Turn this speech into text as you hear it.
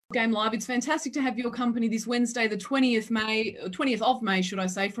Game Live. It's fantastic to have your company this Wednesday, the 20th of May, should I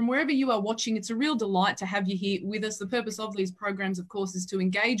say, from wherever you are watching. It's a real delight to have you here with us. The purpose of these programs, of course, is to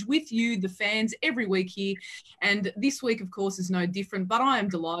engage with you, the fans, every week here. And this week, of course, is no different. But I am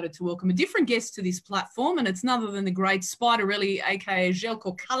delighted to welcome a different guest to this platform, and it's none other than the great Spiderelli, aka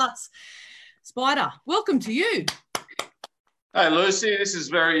Zeljko Kalac. Spider, welcome to you. Hey, Lucy, this is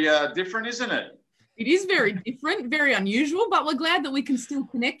very different, isn't it? It is very different, very unusual, but we're glad that we can still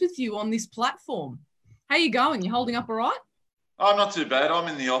connect with you on this platform. How are you going? You holding up all right? Oh, not too bad. I'm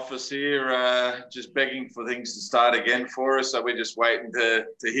in the office here, just begging for things to start again for us. So we're just waiting to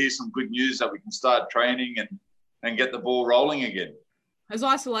hear some good news that we can start training and get the ball rolling again. Has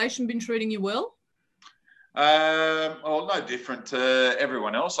isolation been treating you well? Well, no different to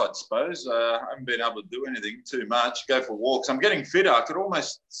everyone else, I suppose. I haven't been able to do anything too much, go for walks. I'm getting fitter. I could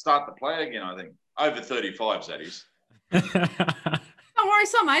almost start to play again, I think. Over 35s, that is. Don't worry,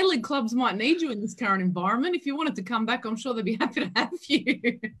 some A-League clubs might need you in this current environment. If you wanted to come back, I'm sure they'd be happy to have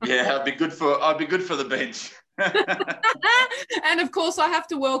you. Yeah, I'd be good for the bench. And of course, I have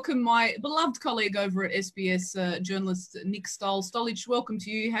to welcome my beloved colleague over at SBS, journalist Nick Stolich. Welcome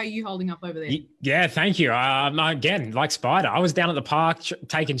to you. How are you holding up over there? Yeah, thank you. Again, like Spider, I was down at the park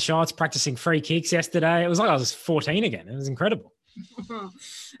taking shots, practicing free kicks yesterday. It was like I was 14 again. It was incredible.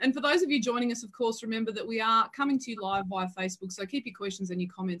 And for those of you joining us, of course, remember that we are coming to you live via Facebook. So keep your questions and your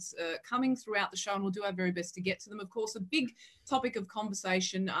comments coming throughout the show, and we'll do our very best to get to them. Of course, a big topic of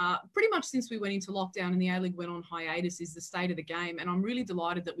conversation pretty much since we went into lockdown and the A-League went on hiatus is the state of the game. And I'm really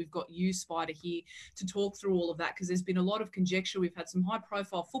delighted that we've got you, Spider, here to talk through all of that, because there's been a lot of conjecture. We've had some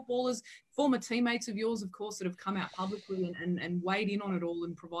high-profile footballers, former teammates of yours, of course, that have come out publicly and weighed in on it all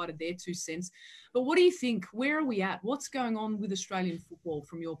and provided their 2 cents. But what do you think? Where are we at? What's going on with Australian football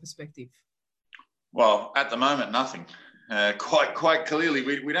from your perspective? Well, at the moment, nothing. Quite clearly,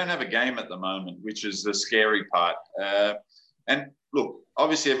 we don't have a game at the moment, which is the scary part. And look,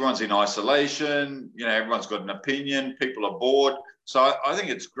 obviously everyone's in isolation. You know, everyone's got an opinion. People are bored. So I think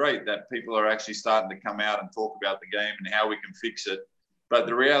it's great that people are actually starting to come out and talk about the game and how we can fix it. But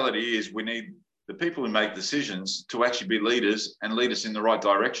the reality is we need the people who make decisions to actually be leaders and lead us in the right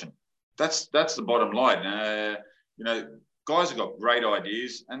direction. That's the bottom line. You know, guys have got great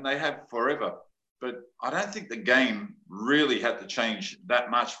ideas and they have forever. But I don't think the game really had to change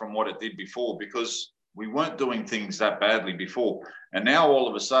that much from what it did before, because we weren't doing things that badly before. And now all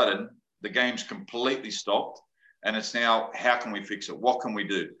of a sudden, the game's completely stopped. And it's now, how can we fix it? What can we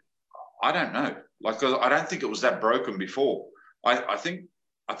do? I don't know. Like, I don't think it was that broken before. I think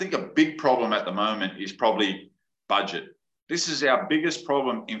a big problem at the moment is probably budget. This is our biggest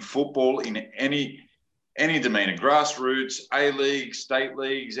problem in football, in any demeanor, grassroots, A-League, state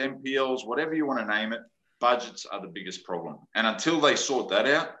leagues, MPLs, whatever you want to name it, budgets are the biggest problem. And until they sort that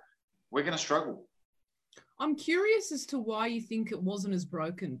out, we're going to struggle. I'm curious as to why you think it wasn't as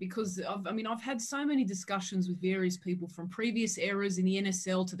broken, because I've had so many discussions with various people from previous eras in the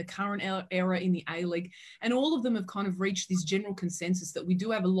NSL to the current era in the A-League, and all of them have kind of reached this general consensus that we do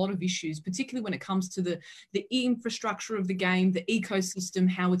have a lot of issues, particularly when it comes to the infrastructure of the game, the ecosystem,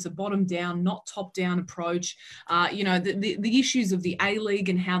 how it's a bottom-down, not top-down approach, the issues of the A-League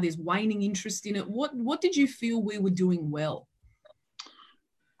and how there's waning interest in it. What did you feel we were doing well?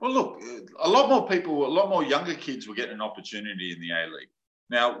 Well, look, a lot more younger kids were getting an opportunity in the A-League.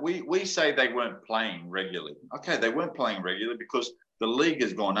 Now, we say they weren't playing regularly. Okay, they weren't playing regularly because the league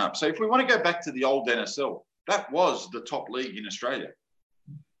has gone up. So if we want to go back to the old NSL, that was the top league in Australia.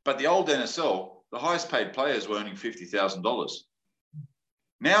 But the old NSL, the highest paid players were earning $50,000.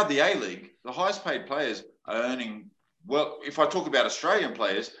 Now the A-League, the highest paid players are earning, well, if I talk about Australian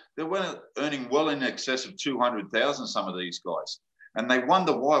players, they're earning well in excess of $200,000, some of these guys. And they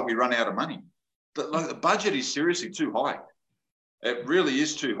wonder why we run out of money. The budget is seriously too high. It really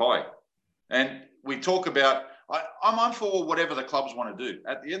is too high. And we talk about, I'm for whatever the clubs want to do.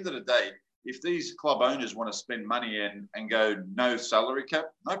 At the end of the day, if these club owners want to spend money and go no salary cap,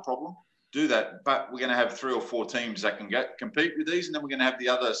 no problem, do that. But we're going to have 3 or 4 teams that can compete with these. And then we're going to have the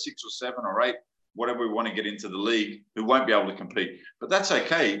other 6 or 7 or 8, whatever we want to get into the league, who won't be able to compete. But that's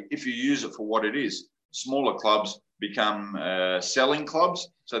okay if you use it for what it is. Smaller clubs become selling clubs.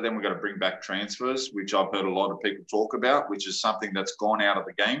 So then we've got to bring back transfers, which I've heard a lot of people talk about, which is something that's gone out of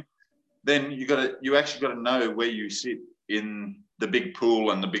the game. Then you actually got to know where you sit in the big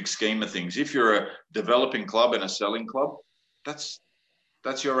pool and the big scheme of things. If you're a developing club and a selling club, that's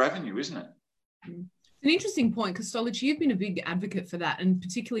your avenue, isn't it? An interesting point, because Stolich, you've been a big advocate for that, and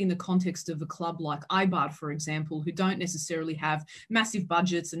particularly in the context of a club like Eibar, for example, who don't necessarily have massive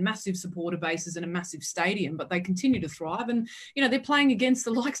budgets and massive supporter bases and a massive stadium, but they continue to thrive. And, they're playing against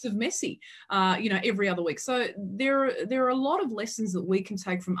the likes of Messi, every other week. So there are a lot of lessons that we can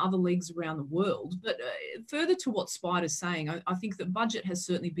take from other leagues around the world. But further to what Spider's saying, I think that budget has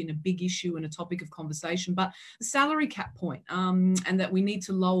certainly been a big issue and a topic of conversation, but the salary cap point, and that we need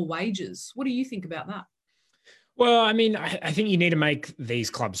to lower wages. What do you think about that? Well, I mean, I think you need to make these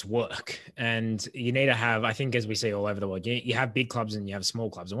clubs work, and you need to have, I think, as we see all over the world, you have big clubs and you have small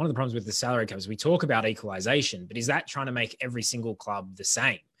clubs. And one of the problems with the salary cap is we talk about equalization, but is that trying to make every single club the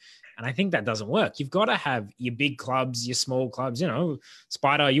same? And I think that doesn't work. You've got to have your big clubs, your small clubs.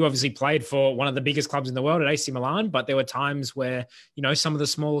 Spider, you obviously played for one of the biggest clubs in the world at AC Milan, but there were times where, some of the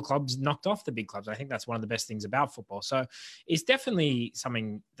smaller clubs knocked off the big clubs. I think that's one of the best things about football. So it's definitely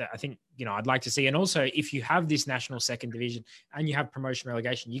something that I think, I'd like to see. And also, if you have this national second division and you have promotion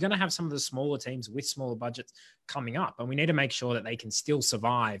relegation, you're going to have some of the smaller teams with smaller budgets coming up. And we need to make sure that they can still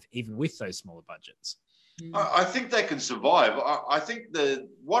survive even with those smaller budgets. I think they can survive. I think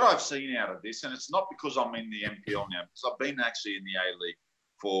what I've seen out of this, and it's not because I'm in the NPL now, because I've been actually in the A-League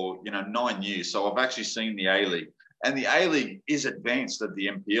for 9 years. So I've actually seen the A-League. And the A-League is advanced at the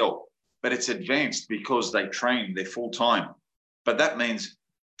NPL, but it's advanced because they train, they're full-time. But that means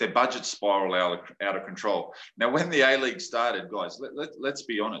their budgets spiral out of control. Now, when the A-League started, guys, let's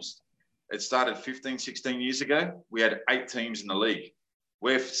be honest. It started 15, 16 years ago. We had 8 teams in the league.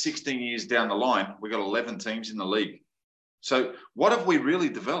 We're 16 years down the line, we've got 11 teams in the league. So what have we really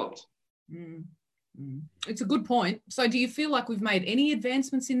developed? It's a good point. So do you feel like we've made any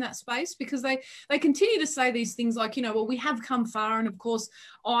advancements in that space? Because they continue to say these things like, we have come far. And of course,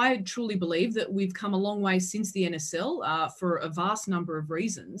 I truly believe that we've come a long way since the NSL for a vast number of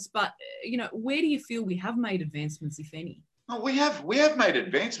reasons. But, where do you feel we have made advancements, if any? Oh, we have made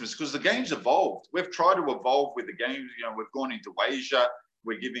advancements because the game's evolved. We've tried to evolve with the game. We've gone into Asia.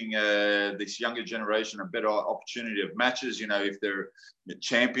 We're giving this younger generation a better opportunity of matches. If they're the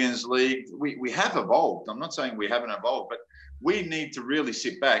Champions League, we have evolved. I'm not saying we haven't evolved, but we need to really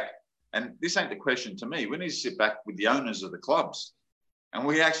sit back. And this ain't the question to me. We need to sit back with the owners of the clubs. And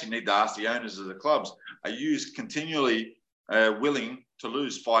we actually need to ask the owners of the clubs, are you continually willing to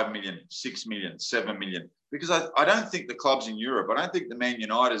lose 5 million, 6 million, 7 million? Because I don't think the clubs in Europe, I don't think the Man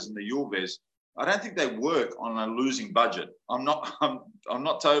Uniteds and the Juves, I don't think they work on a losing budget. I'm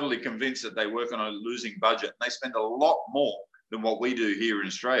not totally convinced that they work on a losing budget. They spend a lot more than what we do here in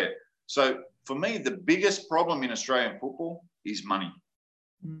Australia. So for me, the biggest problem in Australian football is money.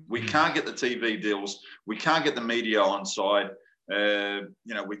 We can't get the TV deals. We can't get the media on side.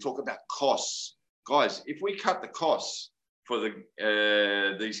 We talk about costs. Guys, if we cut the costs for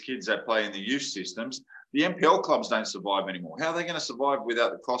these kids that play in the youth systems, the NPL clubs don't survive anymore. How are they going to survive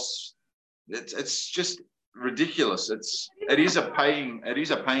without the costs? It's just ridiculous. It is a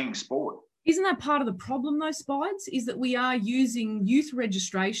paying sport. Isn't that part of the problem, though, Spides, is that we are using youth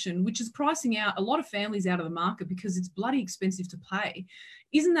registration, which is pricing out a lot of families out of the market because it's bloody expensive to pay.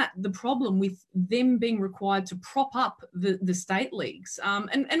 Isn't that the problem with them being required to prop up the state leagues? And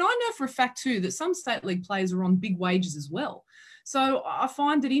I know for a fact, too, that some state league players are on big wages as well. So I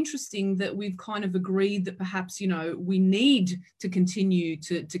find it interesting that we've kind of agreed that perhaps, we need to continue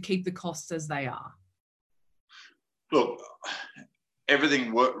to keep the costs as they are. Look,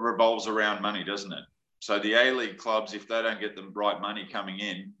 everything revolves around money, doesn't it? So the A-League clubs, if they don't get the right money coming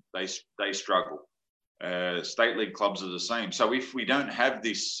in, they struggle. State league clubs are the same. So if we don't have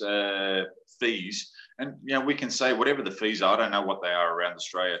this fees, and we can say whatever the fees are, I don't know what they are around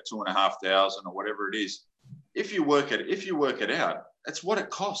Australia, 2,500 or whatever it is. If you work it out, that's what it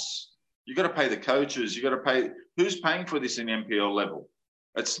costs. You got to pay the coaches. You got to pay. Who's paying for this in NPL level?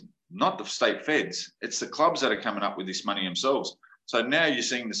 It's not the state feds. It's the clubs that are coming up with this money themselves. So now you're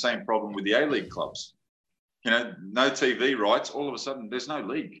seeing the same problem with the A-League clubs. No TV rights. All of a sudden, there's no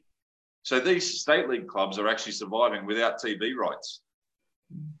league. So these state league clubs are actually surviving without TV rights.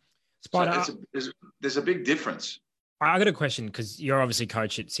 So there's a big difference. I got a question because you're obviously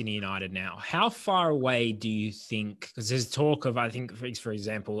coach at Sydney United now. How far away do you think, because there's talk of, I think, for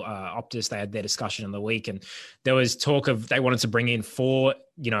example, Optus, they had their discussion in the week and there was talk of they wanted to bring in 4,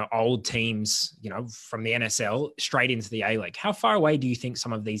 old teams, from the NSL straight into the A-League. How far away do you think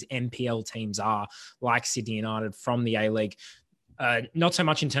some of these NPL teams are, like Sydney United, from the A-League? Not so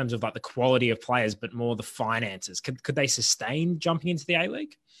much in terms of like the quality of players, but more the finances. Could they sustain jumping into the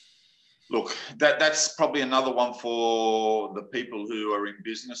A-League? Look, that's probably another one for the people who are in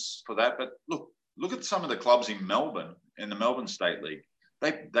business for that. But look at some of the clubs in Melbourne, in the Melbourne State League.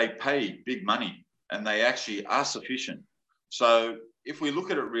 They pay big money and they actually are sufficient. So if we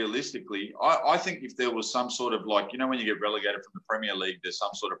look at it realistically, I think if there was some sort of like, when you get relegated from the Premier League, there's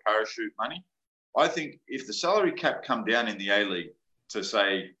some sort of parachute money. I think if the salary cap come down in the A-League to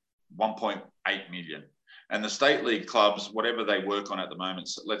say 1.8 million, and the state league clubs, whatever they work on at the moment,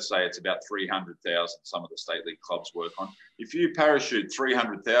 so let's say it's about 300,000, some of the state league clubs work on. If you parachute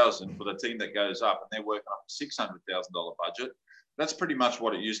 300,000 for the team that goes up and they're working on a $600,000 budget, that's pretty much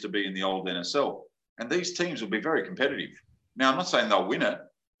what it used to be in the old NSL. And these teams will be very competitive. Now, I'm not saying they'll win it,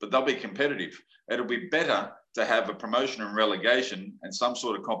 but they'll be competitive. It'll be better to have a promotion and relegation and some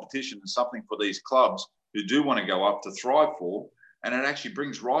sort of competition and something for these clubs who do want to go up to thrive for. And it actually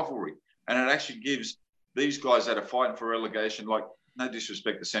brings rivalry. And it actually gives these guys that are fighting for relegation, like, no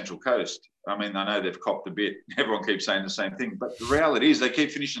disrespect to Central Coast. I mean, I know they've copped a bit. Everyone keeps saying the same thing. But the reality is they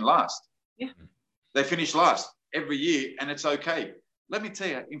keep finishing last. Yeah. They finish last every year, and it's okay. Let me tell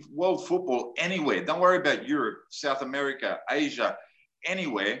you, in world football, anywhere, don't worry about Europe, South America, Asia,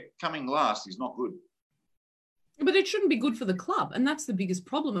 anywhere, coming last is not good. But it shouldn't be good for the club. And that's the biggest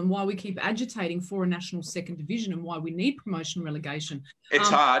problem, and why we keep agitating for a national second division and why we need promotion relegation. It's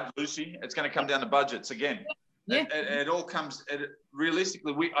hard, Lucy. It's going to come down to budgets again. Yeah. It all comes,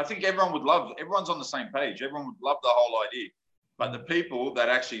 realistically, I think everyone's on the same page. Everyone would love the whole idea. But the people that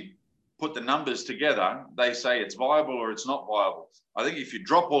actually put the numbers together, they say it's viable or it's not viable. I think if you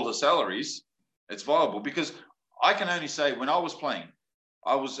drop all the salaries, it's viable, because I can only say when I was playing,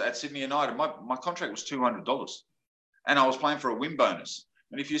 I was at Sydney United, my contract was $200 and I was playing for a win bonus.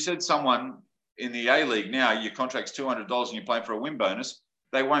 And if you said someone in the A-League now, your contract's $200 and you're playing for a win bonus,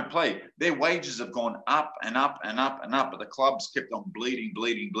 they won't play. Their wages have gone up and up and up and up, but the clubs kept on bleeding.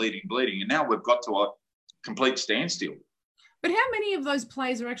 And now we've got to a complete standstill. But how many of those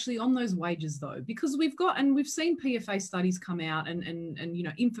players are actually on those wages, though? Because we've seen PFA studies come out and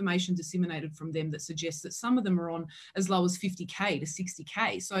information disseminated from them that suggests that some of them are on as low as 50K to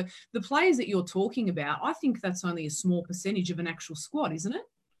 60K. So the players that you're talking about, I think that's only a small percentage of an actual squad, isn't it?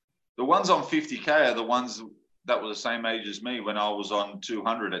 The ones on 50K are the ones that were the same age as me when I was on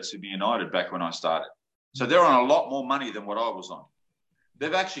 200 at Sydney United back when I started. So they're on a lot more money than what I was on.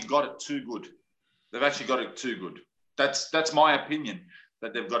 They've actually got it too good. That's my opinion,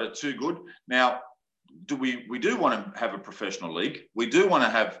 that they've got it too good. Now, we do want to have a professional league. We do want to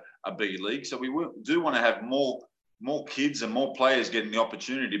have a B league. So we do want to have more kids and more players getting the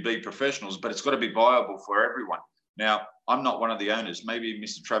opportunity to be professionals, but it's got to be viable for everyone. Now, I'm not one of the owners. Maybe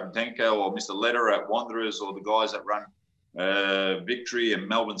Mr. Travantenko or Mr. Leder at Wanderers or the guys that run Victory and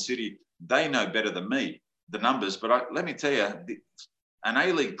Melbourne City, they know better than me, the numbers. But let me tell you, an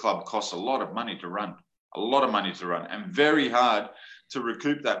A-League club costs a lot of money to run. And very hard to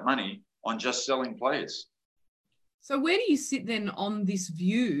recoup that money on just selling players. So where do you sit then on this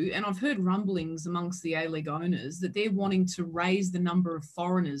view? And I've heard rumblings amongst the A-League owners that they're wanting to raise the number of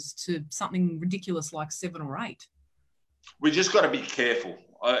foreigners to something ridiculous like 7 or 8. We just got to be careful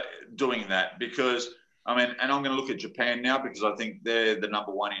doing that, because, and I'm going to look at Japan now because I think they're the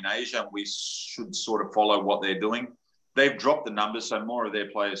number one in Asia and we should sort of follow what they're doing. They've dropped the numbers, so more of their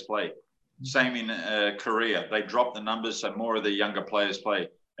players play. Same in Korea. They dropped the numbers, so more of the younger players play.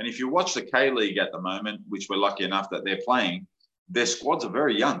 And if you watch the K-League at the moment, which we're lucky enough that they're playing, their squads are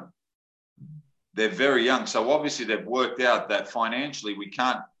very young. They're very young. So obviously they've worked out that financially we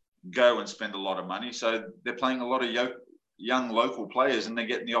can't go and spend a lot of money. So they're playing a lot of young local players and they're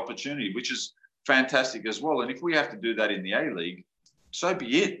getting the opportunity, which is fantastic as well. And if we have to do that in the A-League, so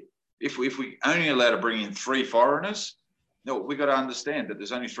be it. If we only allowed to bring in 3 foreigners, no, we've got to understand that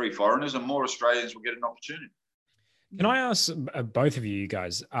there's only 3 foreigners and more Australians will get an opportunity. Can I ask both of you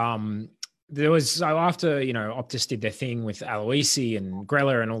guys? There was, so after, Optus did their thing with Aloisi and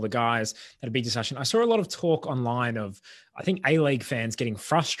Greller and all the guys, had a big discussion. I saw a lot of talk online of, I think, A-League fans getting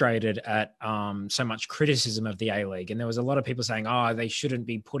frustrated at so much criticism of the A-League. And there was a lot of people saying, they shouldn't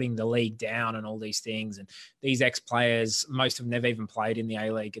be putting the league down and all these things. And these ex-players, most have never even played in the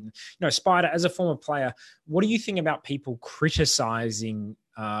A-League. And, Spider, as a former player, what do you think about people criticising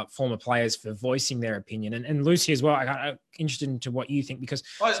former players for voicing their opinion? And Lucy as well, I'm interested into what you think, because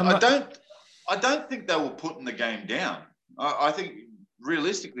I don't think they were putting the game down. I think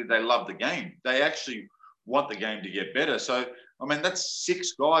realistically they love the game. They actually want the game to get better. So, that's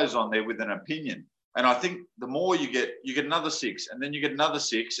 6 guys on there with an opinion. And I think the more you get another 6, and then you get another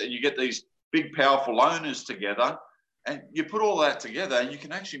 6, and you get these big, powerful owners together, and you put all that together and you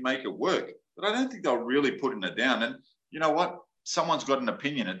can actually make it work. But I don't think they're really putting it down. And you know what? Someone's got an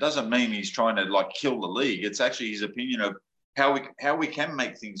opinion. It doesn't mean he's trying to kill the league. It's actually his opinion of how we can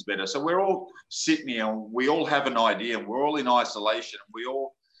make things better. So we're all sitting here and we all have an idea and we're all in isolation. We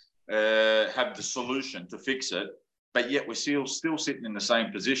all have the solution to fix it, but yet we're still sitting in the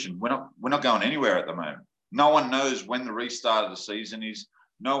same position. We're not going anywhere at the moment. No one knows when the restart of the season is.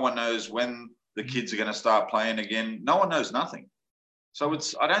 No one knows when the kids are going to start playing again. No one knows nothing. So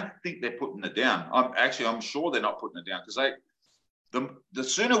I don't think they're putting it down. I'm sure they're not putting it down, because the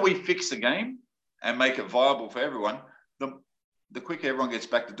sooner we fix the game and make it viable for everyone, the quicker everyone gets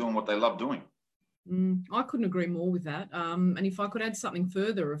back to doing what they love doing. I couldn't agree more with that. And if I could add something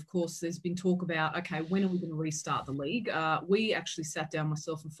further, of course, there's been talk about, okay, when are we going to restart the league? We actually sat down,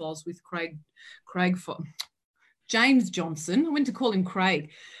 myself and Foz, with James Johnson. I went to call him Craig.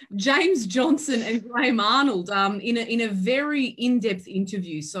 James Johnson and Graham Arnold in a very in-depth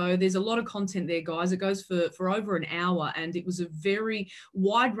interview. So there's a lot of content there, guys. It goes for over an hour, and it was a very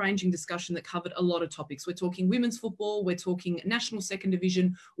wide-ranging discussion that covered a lot of topics. We're talking women's football. We're talking national second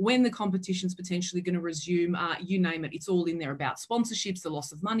division, when the competition's potentially going to resume. You name it. It's all in there about sponsorships, the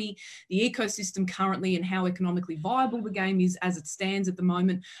loss of money, the ecosystem currently, and how economically viable the game is as it stands at the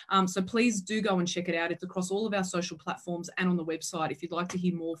moment. So please do go and check it out. It's across all of our social platforms and on the website if you'd like to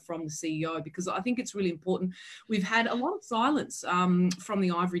hear more from the CEO, because I think it's really important. We've had a lot of silence from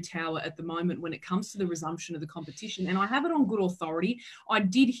the ivory tower at the moment when it comes to the resumption of the competition, and I have it on good authority. I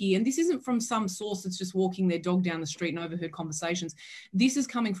did hear, and this isn't from some source that's just walking their dog down the street and overheard conversations. This is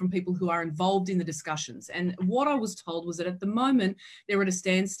coming from people who are involved in the discussions, and what I was told was that at the moment they're at a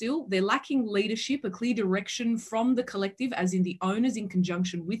standstill. They're lacking leadership, a clear direction from the collective, as in the owners in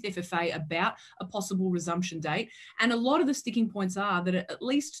conjunction with FFA, about a possible resumption date. And a lot of the sticking points are that at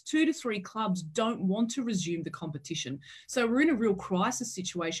least 2 to 3 clubs don't want to resume the competition. So we're in a real crisis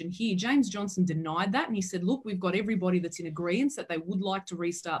situation here. James Johnson denied that, and he said, look, we've got everybody that's in agreement that they would like to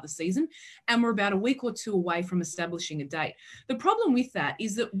restart the season, and we're about a week or 2 away from establishing a date. The problem with that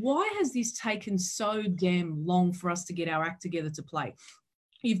is that why has this taken so damn long for us to get our act together to play?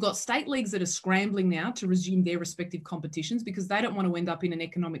 You've got state leagues that are scrambling now to resume their respective competitions because they don't want to end up in an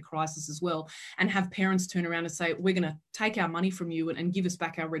economic crisis as well and have parents turn around and say, we're going to take our money from you and give us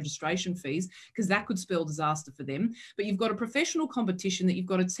back our registration fees, because that could spell disaster for them. But you've got a professional competition that you've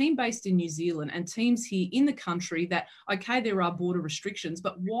got a team based in New Zealand and teams here in the country that, okay, there are border restrictions,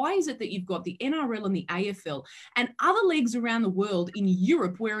 but why is it that you've got the NRL and the AFL and other leagues around the world in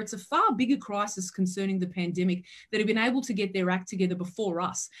Europe, where it's a far bigger crisis concerning the pandemic, that have been able to get their act together before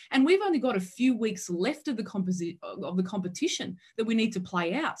us? And we've only got a few weeks left of the competition that we need to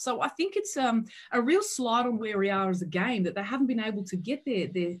play out. So I think it's a real slide on where we are as a game, that they haven't been able to get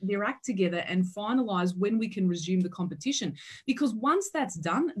their act together and finalise when we can resume the competition. Because once that's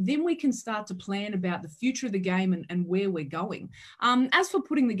done, then we can start to plan about the future of the game and where we're going. As for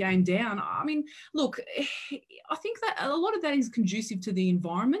putting the game down, I mean, look, I think that a lot of that is conducive to the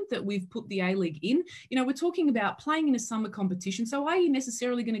environment that we've put the A-League in. You know, we're talking about playing in a summer competition. So are you necessarily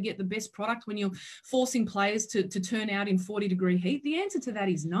going to get the best product when you're forcing players to turn out in 40-degree heat? The answer to that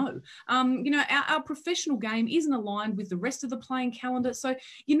is no. You know, our professional game isn't aligned with the rest of the playing calendar. So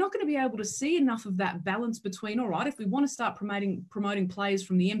you're not going to be able to see enough of that balance between, all right, if we want to start promoting players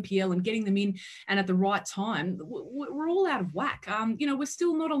from the NPL and getting them in and at the right time, we're all out of whack. You know, we're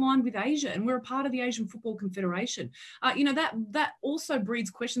still not aligned with Asia, and we're a part of the Asian Football Confederation. You know, that also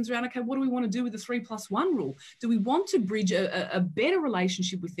breeds questions around, okay, what do we want to do with the 3+1 rule? Do we want to bridge a better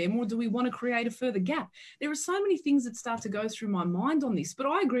relationship with them, or do we want to create a further gap? There are so many things that start to go through my mind on this, but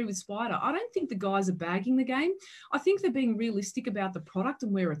I agree with Spider. I don't think the guys are bagging the game. I think they're being realistic about the product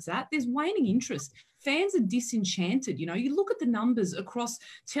and where it's at. There's waning interest. Fans are disenchanted. You know, you look at the numbers across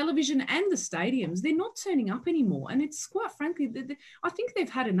television and the stadiums, they're not turning up anymore. And it's quite frankly, I think they've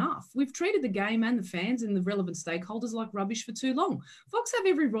had enough. We've treated the game and the fans and the relevant stakeholders like rubbish for too long. Fox have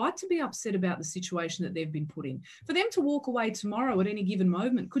every right to be upset about the situation that they've been put in. For them to walk away tomorrow at any given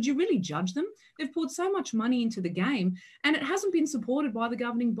moment, could you really judge them? They've poured so much money into the game, and it hasn't been supported by the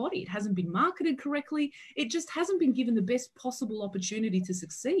governing body. It hasn't been marketed correctly. It just hasn't been given the best possible opportunity to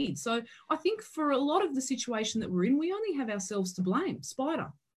succeed. So I think for a lot of the situation that we're in, we only have ourselves to blame.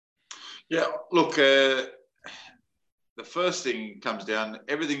 Spider. Yeah, look, the first thing comes down,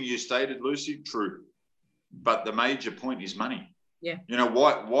 everything you stated, Lucy, true. But the major point is money. Yeah. You know,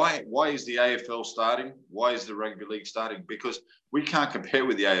 why is the AFL starting? Why is the rugby league starting? Because we can't compare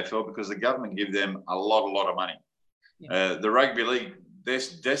with the AFL because the government give them a lot of money. Yeah. The rugby league, they're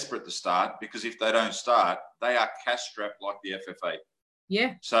desperate to start because if they don't start, they are cash strapped like the FFA.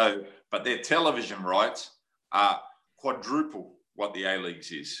 Yeah. So, but their television rights are quadruple what the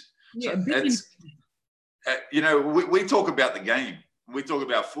A-Leagues is. Yeah. So it's, you know, we talk about the game, we talk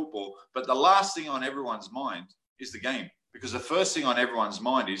about football, but the last thing on everyone's mind is the game. Because the first thing on everyone's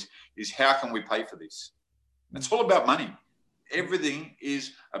mind is how can we pay for this? It's all about money. Everything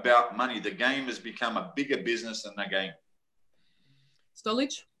is about money. The game has become a bigger business than the game.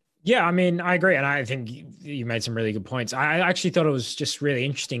 Stolich? Yeah, I mean, I agree. And I think you made some really good points. I actually thought it was just really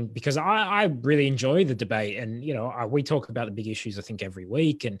interesting because I really enjoy the debate. And, you know, we talk about the big issues, I think, every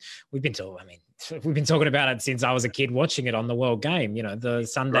week. And we've been talking about it since I was a kid watching it on the World Game, you know, the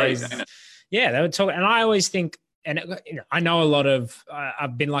Sundays. Great, yeah, they would talk. And I always think, and you know, I know a lot of,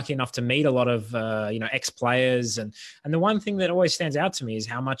 I've been lucky enough to meet a lot of, you know, ex-players. And the one thing that always stands out to me is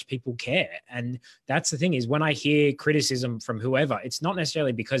how much people care. And that's the thing is when I hear criticism from whoever, it's not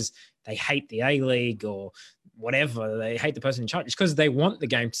necessarily because they hate the A-League or whatever, they hate the person in charge. It's because they want the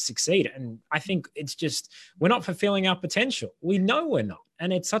game to succeed. And I think it's just, we're not fulfilling our potential. We know we're not.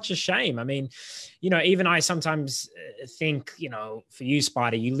 And it's such a shame. I mean, you know, even I sometimes think, you know, for you,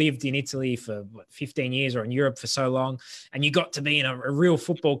 Spider, you lived in Italy for 15 years or in Europe for so long, and you got to be in a real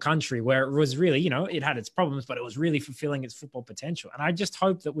football country where it was really, you know, it had its problems, but it was really fulfilling its football potential. And I just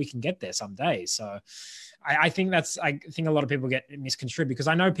hope that we can get there someday. So I think a lot of people get misconstrued because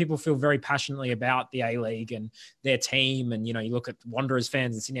I know people feel very passionately about the A-League and their team. And, you know, you look at Wanderers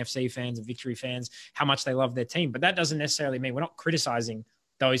fans and Sydney FC fans and Victory fans, how much they love their team. But that doesn't necessarily mean we're not criticizing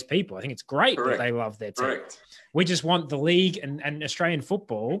those people. I think it's great that they love their team. Correct. We just want the league and Australian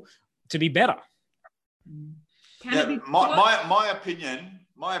football to be better. My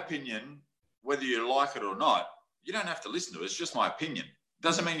opinion, whether you like it or not, you don't have to listen to it. It's just my opinion.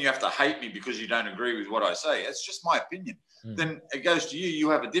 Doesn't mean you have to hate me because you don't agree with what I say. It's just my opinion. Then it goes to you.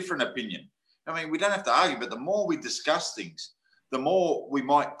 You have a different opinion. I mean, we don't have to argue, but the more we discuss things, the more we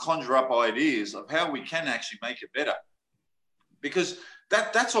might conjure up ideas of how we can actually make it better. Because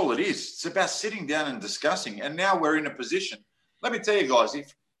that's all it is. It's about sitting down and discussing. And now we're in a position. Let me tell you guys,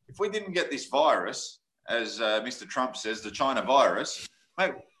 if we didn't get this virus, as Mr. Trump says, the China virus,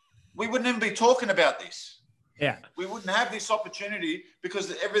 mate, we wouldn't even be talking about this. Yeah, we wouldn't have this opportunity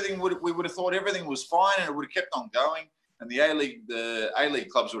because we would have thought everything was fine and it would have kept on going, and the A-League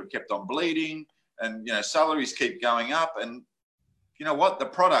clubs would have kept on bleeding, and you know salaries keep going up, and you know what, the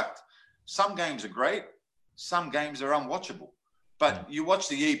product. Some games are great, some games are unwatchable. But you watch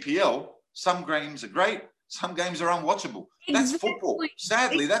the EPL, some games are great, some games are unwatchable. Exactly. That's football.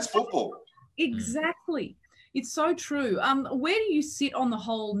 Sadly, that's football. Exactly. It's so true. Where do you sit on the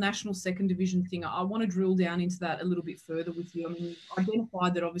whole national second division thing? I want to drill down into that a little bit further with you. I mean, you've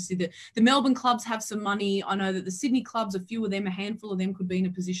identified that obviously the Melbourne clubs have some money. I know that the Sydney clubs, a few of them, a handful of them could be in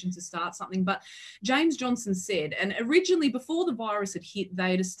a position to start something. But James Johnson said, and originally before the virus had hit,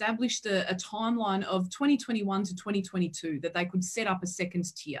 they had established a timeline of 2021 to 2022 that they could set up a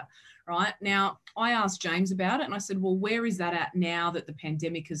second tier. Right now, I asked James about it and I said, well, where is that at now that the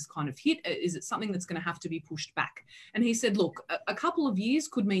pandemic has kind of hit? Is it something that's going to have to be pushed back? And he said, look, a couple of years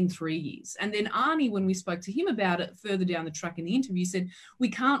could mean 3 years. And then Arnie, when we spoke to him about it further down the track in the interview, said, we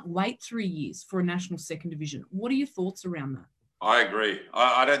can't wait 3 years for a national second division. What are your thoughts around that? I agree.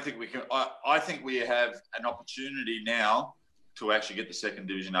 I don't think we can. I think we have an opportunity now to actually get the second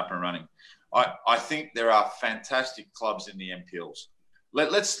division up and running. I think there are fantastic clubs in the NPLs.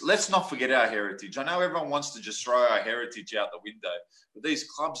 Let's not forget our heritage. I know everyone wants to just throw our heritage out the window, but these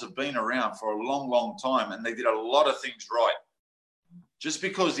clubs have been around for a long, long time, and they did a lot of things right. Just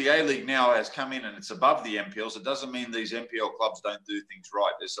because the A-League now has come in and it's above the NPLs, it doesn't mean these NPL clubs don't do things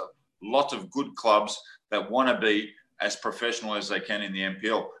right. There's a lot of good clubs that want to be as professional as they can in the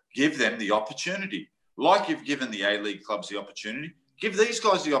NPL. Give them the opportunity. Like you've given the A-League clubs the opportunity, give these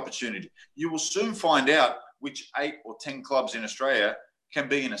guys the opportunity. You will soon find out which 8 or 10 clubs in Australia can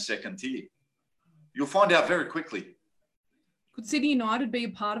be in a second tier. You'll find out very quickly. Could Sydney United be a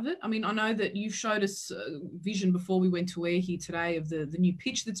part of it? I mean, I know that you've showed us vision before we went to air here today of the new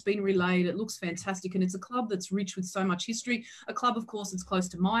pitch that's been relayed. It looks fantastic, and it's a club that's rich with so much history. A club, of course, that's close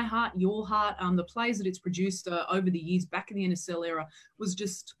to my heart, your heart. The players that it's produced over the years back in the NSL era was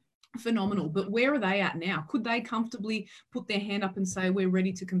just phenomenal. But where are they at now? Could they comfortably put their hand up and say, we're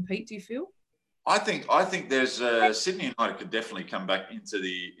ready to compete, do you feel? I think there's Sydney United could definitely come back into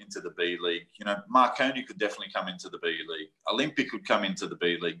the B League. You know, Marconi could definitely come into the B League. Olympic could come into the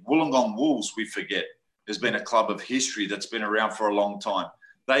B League. Wollongong Wolves, we forget, has been a club of history that's been around for a long time.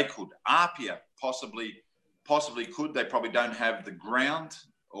 They could. Apia possibly could. They probably don't have the ground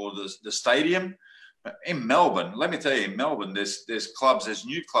or the stadium. But in Melbourne, let me tell you, in Melbourne, there's clubs, there's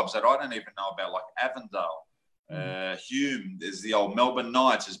new clubs that I don't even know about, like Avondale. Hume, there's the old Melbourne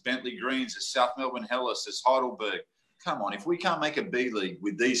Knights, there's Bentley Greens, there's South Melbourne Hellas, there's Heidelberg. Come on, if we can't make a B League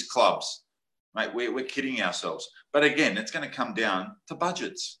with these clubs, mate, we're kidding ourselves. But again, it's going to come down to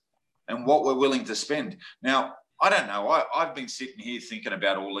budgets and what we're willing to spend. Now, I don't know. I've been sitting here thinking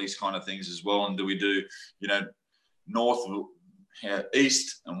about all these kind of things as well. And do we do, you know, North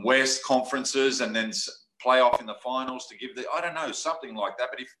East and West conferences and then play off in the finals to give I don't know, something like that.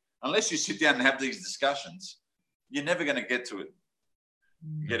 But unless you sit down and have these discussions, you're never going to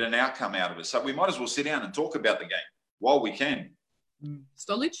get an outcome out of it. So we might as well sit down and talk about the game while we can.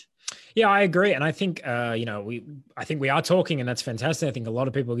 Stolich? Yeah, I agree. And I think, I think we are talking, and that's fantastic. I think a lot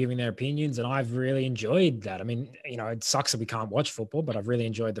of people are giving their opinions, and I've really enjoyed that. I mean, it sucks that we can't watch football, but I've really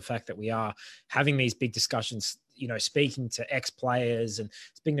enjoyed the fact that we are having these big discussions, speaking to ex-players and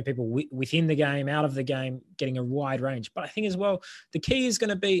speaking to people within the game, out of the game, getting a wide range. But I think as well, the key is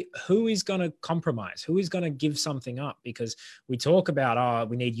going to be who is going to compromise, who is going to give something up, because we talk about,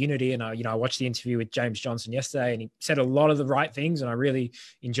 we need unity. And I watched the interview with James Johnson yesterday, and he said a lot of the right things, and I really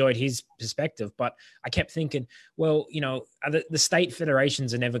enjoyed his perspective. But I kept thinking, well, the state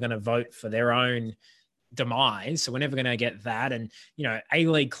federations are never going to vote for their own demise, so we're never going to get that. And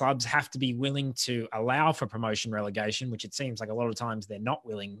A-League clubs have to be willing to allow for promotion relegation, which it seems like a lot of times they're not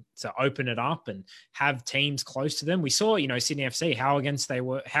willing to open it up and have teams close to them. We saw Sydney FC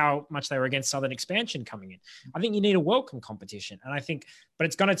how much they were against Southern expansion coming in. I think you need a welcome competition, and I think but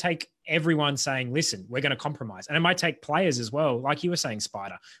it's going to take everyone saying, listen, we're going to compromise. And it might take players as well, like you were saying,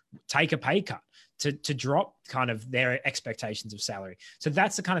 Spider, take a pay cut to drop kind of their expectations of salary. So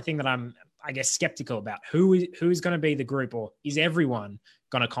that's the kind of thing that I'm, I guess, skeptical about. Who is going to be the group, or is everyone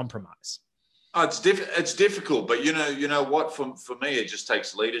going to compromise? Oh, it's difficult, but you know what? For me, it just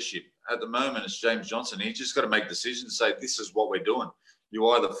takes leadership. At the moment, it's James Johnson. He's just got to make decisions. Say, this is what we're doing. You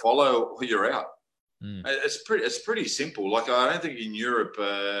either follow or you're out. It's pretty simple. Like, I don't think in Europe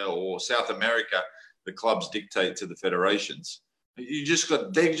or South America the clubs dictate to the federations. They just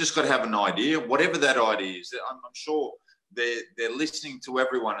got to have an idea, whatever that idea is. I'm sure they're listening to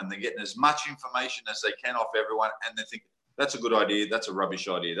everyone, and they're getting as much information as they can off everyone, and they think, that's a good idea, that's a rubbish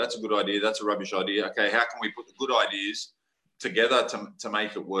idea, that's a good idea, that's a rubbish idea. Okay, how can we put the good ideas together to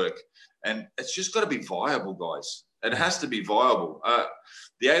make it work? And it's just got to be viable, guys. It has to be viable.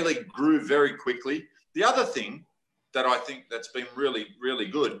 The A-League grew very quickly. The other thing that I think that's been really, really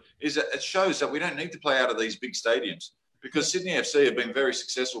good is that it shows that we don't need to play out of these big stadiums, because Sydney FC have been very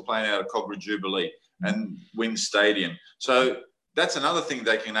successful playing out of Cogra Jubilee and Wynn Stadium. So that's another thing.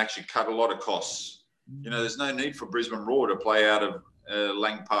 They can actually cut a lot of costs. There's no need for Brisbane Roar to play out of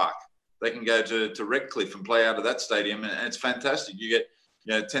Lang Park. They can go to Redcliffe and play out of that stadium, and it's fantastic. You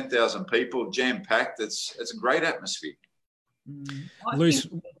get 10,000 people, jam-packed. It's a great atmosphere. Luce,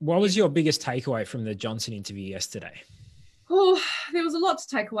 what was your biggest takeaway from the Johnson interview yesterday? Oh, there was a lot to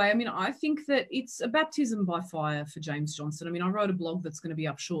take away. I mean, I think that it's a baptism by fire for James Johnson. I mean, I wrote a blog that's going to be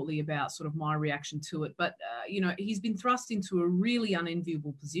up shortly about sort of my reaction to it. But, he's been thrust into a really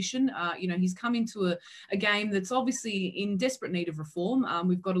unenviable position. He's come into a game that's obviously in desperate need of reform.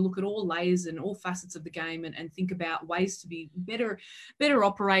 We've got to look at all layers and all facets of the game and think about ways to be better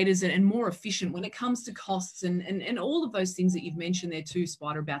operators and more efficient when it comes to costs and all of those things that you've mentioned there too,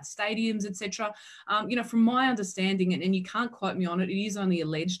 Spider, about stadiums, etc. From my understanding, and you can't quote me on it, it is only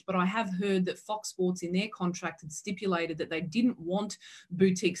alleged, but I have heard that Fox Sports in their contract had stipulated that they didn't want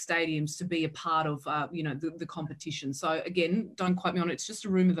boutique stadiums to be a part of, the competition. So again, don't quote me on it. It's just a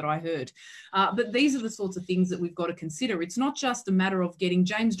rumor that I heard. But these are the sorts of things that we've got to consider. It's not just a matter of getting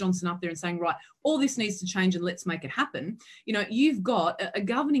James Johnson up there and saying, right, all this needs to change and let's make it happen. You've got a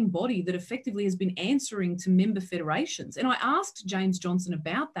governing body that effectively has been answering to member federations. And I asked James Johnson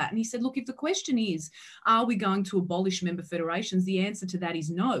about that. And he said, look, if the question is, are we going to abolish member federations? The answer to that is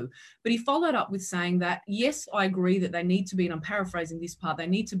no. But he followed up with saying that, yes, I agree that they need to be, and I'm paraphrasing this part, they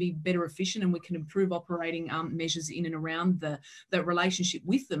need to be better efficient, and we can improve operating measures in and around the relationship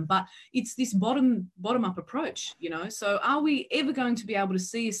with them. But it's this bottom-up approach, So are we ever going to be able to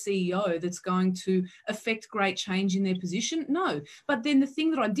see a CEO that's going to affect great change in their position? No. But then the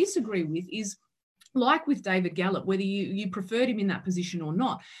thing that I disagree with is, like with David Gallop, whether you preferred him in that position or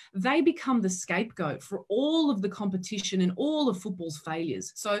not, they become the scapegoat for all of the competition and all of football's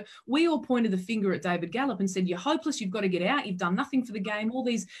failures. So we all pointed the finger at David Gallop and said, you're hopeless, you've got to get out, you've done nothing for the game, all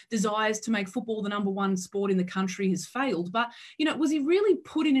these desires to make football the number one sport in the country has failed. But, was he really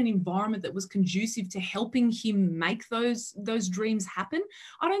put in an environment that was conducive to helping him make those dreams happen?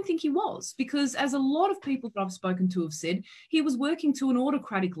 I don't think he was, because as a lot of people that I've spoken to have said, he was working to an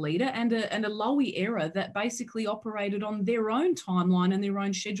autocratic leader and a lowy era that basically operated on their own timeline and their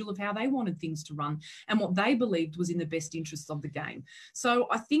own schedule of how they wanted things to run and what they believed was in the best interests of the game. So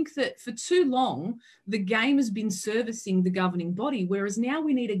I think that for too long, the game has been servicing the governing body, whereas now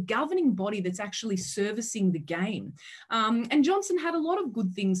we need a governing body that's actually servicing the game. And Johnson had a lot of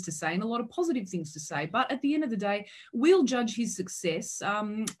good things to say and a lot of positive things to say, but at the end of the day, we'll judge his success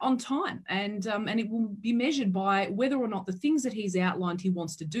on time, and it will be measured by whether or not the things that he's outlined he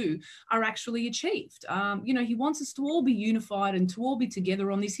wants to do are actually achieved. He wants us to all be unified and to all be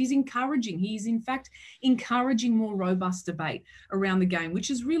together on this. He's in fact encouraging more robust debate around the game, which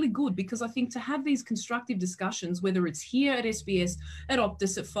is really good, because I think to have these constructive discussions, whether it's here at SBS, at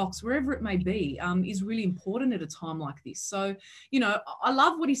Optus, at Fox, wherever it may be, is really important at a time like this. So, I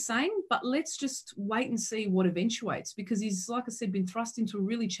love what he's saying, but let's just wait and see what eventuates, because he's, like I said, been thrust into a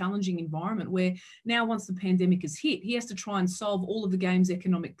really challenging environment where now, once the pandemic has hit, he has to try and solve all of the game's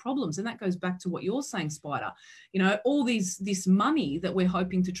economic problems. And that goes back to what you're saying, Spider. All this money that we're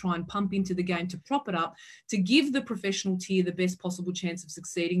hoping to try and pump into the game to prop it up, to give the professional tier the best possible chance of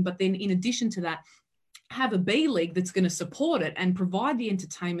succeeding. But then in addition to that, have a B League that's going to support it and provide the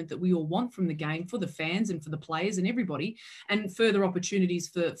entertainment that we all want from the game for the fans and for the players and everybody, and further opportunities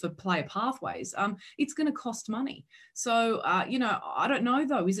for player pathways. It's going to cost money. So, I don't know,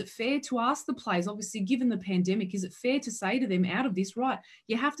 though, is it fair to ask the players, obviously, given the pandemic, is it fair to say to them out of this, right,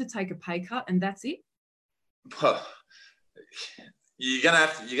 you have to take a pay cut and that's it? Well, you're gonna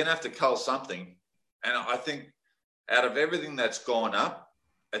have to cull something. And I think out of everything that's gone up,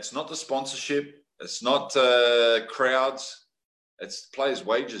 it's not the sponsorship, it's not crowds, it's players'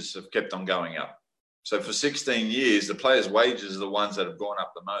 wages have kept on going up. So for 16 years, the players' wages are the ones that have gone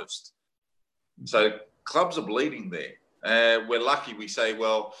up the most. So clubs are bleeding there. We're lucky we say,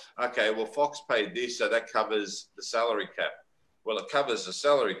 Fox paid this, so that covers the salary cap. Well, it covers the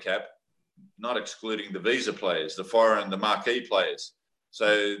salary cap, not excluding the visa players, the foreign, the marquee players.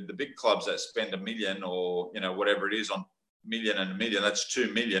 So the big clubs that spend $1 million or, whatever it is on million and a million, that's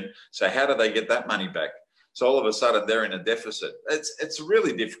 2 million. So how do they get that money back? So all of a sudden they're in a deficit. It's a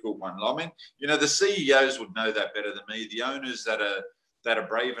really difficult one. I mean, the CEOs would know that better than me. The owners that are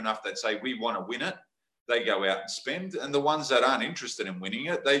brave enough that say we want to win it, they go out and spend. And the ones that aren't interested in winning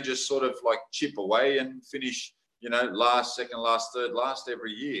it, they just sort of like chip away and finish, last, second, last, third, last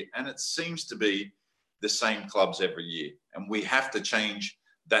every year. And it seems to be the same clubs every year. And we have to change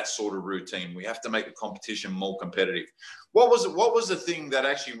that sort of routine. We have to make the competition more competitive. What was the thing that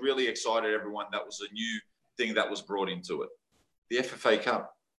actually really excited everyone? That was a new thing that was brought into it. The FFA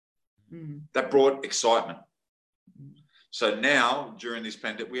Cup. That brought excitement. So now, during this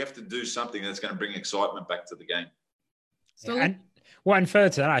pandemic, we have to do something that's going to bring excitement back to the game. And further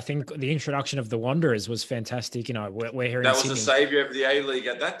to that, I think the introduction of the Wanderers was fantastic. We're here in that was Sydney. The saviour of the A-League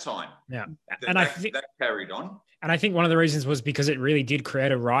at that time. Yeah. I think that carried on. And I think one of the reasons was because it really did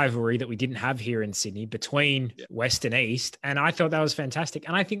create a rivalry that we didn't have here in Sydney between West and East. And I thought that was fantastic.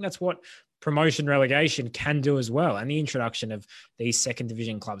 And I think that's what promotion relegation can do as well. And the introduction of these second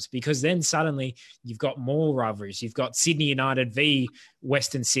division clubs, because then suddenly you've got more rivalries. You've got Sydney United v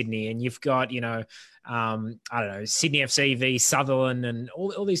Western Sydney, and you've got, Sydney FC v Sutherland, and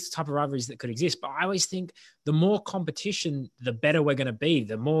all these type of rivalries that could exist. But I always think the more competition, the better we're going to be.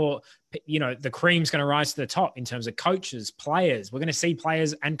 The more, the cream's going to rise to the top in terms of coaches, players. We're going to see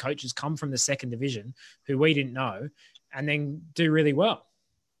players and coaches come from the second division who we didn't know and then do really well.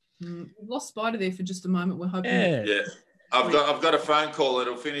 We've lost Spider there for just a moment. We're hoping. Yeah. I've got a phone call.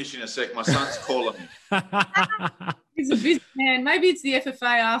 It'll finish in a sec. My son's calling me. He's a busy man. Maybe it's the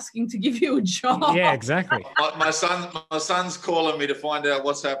FFA asking to give you a job. Yeah, exactly. My son's calling me to find out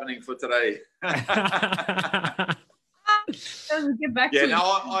what's happening for today. Get back to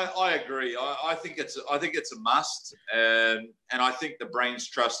I agree. I think it's a must, and I think the brain's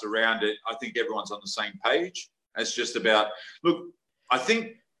trust around it. I think everyone's on the same page. It's just about I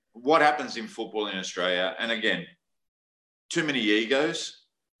think what happens in football in Australia, and again, too many egos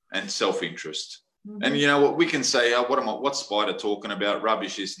and self-interest. And what we can say, what's Spider talking about?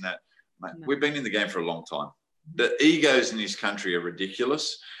 Rubbish, this and that. Mate, we've been in the game for a long time. The egos in this country are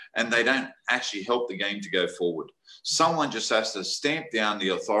ridiculous, and they don't actually help the game to go forward. Someone just has to stamp down the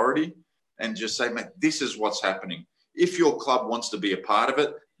authority and just say, mate, this is what's happening. If your club wants to be a part of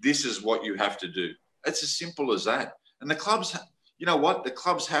it, this is what you have to do. It's as simple as that. And the clubs, the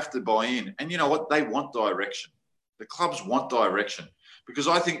clubs have to buy in. And they want direction. The clubs want direction, because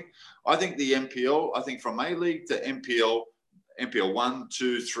I think the NPL, I think from A-League to NPL 1,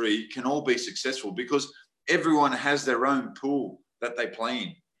 2, 3 can all be successful because everyone has their own pool that they play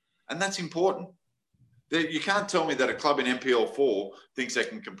in. And that's important. You can't tell me that a club in NPL4 thinks they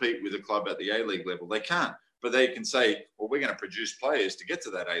can compete with a club at the A-League level. They can't. But they can say, well, we're going to produce players to get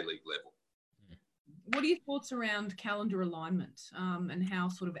to that A-League level. What are your thoughts around calendar alignment and how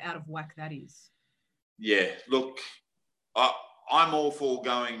sort of out of whack that is? Yeah, look, I'm all for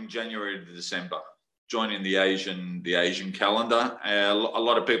going January to December, joining the Asian calendar. A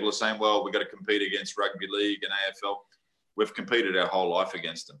lot of people are saying, well, we've got to compete against rugby league and AFL. We've competed our whole life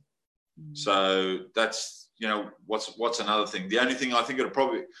against them. So that's, what's another thing? The only thing I think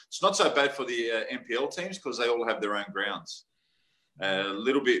it's not so bad for the NPL teams because they all have their own grounds. A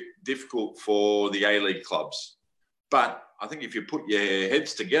little bit difficult for the A-League clubs. But I think if you put your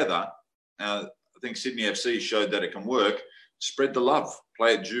heads together, I think Sydney FC showed that it can work. Spread the love.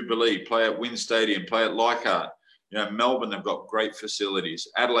 Play at Jubilee, play at Wynn Stadium, play at Leichhardt. Melbourne have got great facilities.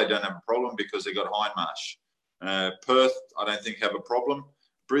 Adelaide don't have a problem because they got Hindmarsh. Perth, I don't think have a problem.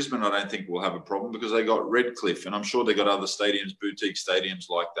 Brisbane, I don't think will have a problem because they got Redcliffe, and I'm sure they got other stadiums, boutique stadiums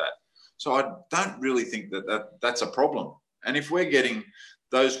like that. So I don't really think that's a problem. And if we're getting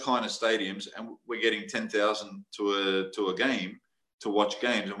those kind of stadiums and we're getting 10,000 to a game to watch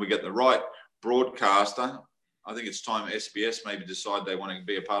games, and we get the right broadcaster, I think it's time SBS maybe decide they want to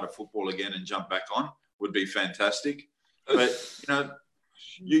be a part of football again and jump back on. Would be fantastic. But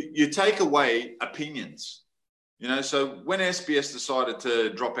you take away opinions. So when SBS decided to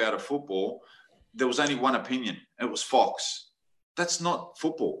drop out of football, there was only one opinion. It was Fox. That's not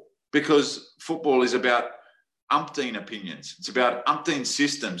football, because football is about umpteen opinions. It's about umpteen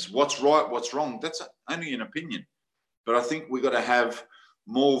systems. What's right, what's wrong. That's only an opinion. But I think we've got to have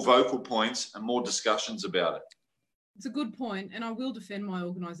more vocal points and more discussions about it. It's a good point, and I will defend my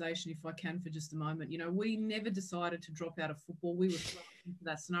organisation if I can for just a moment. We never decided to drop out of football. We were thrown into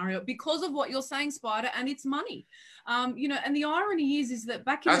that scenario because of what you're saying, Spider, and it's money. And the irony is that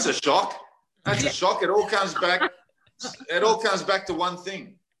back in... That's a shock. That's a shock. It all comes back. It all comes back to one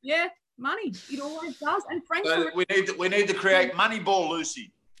thing. Yeah, money. It always does. And frankly, so we need to create Moneyball,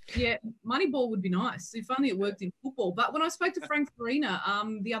 Lucy. Yeah, Moneyball would be nice if only it worked in football. But when I spoke to Frank Farina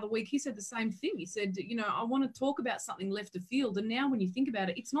the other week, he said the same thing. He said, I want to talk about something left of field. And now when you think about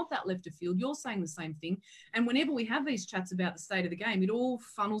it, it's not that left of field. You're saying the same thing. And whenever we have these chats about the state of the game, it all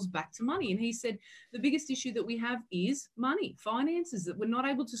funnels back to money. And he said the biggest issue that we have is money, finances, that we're not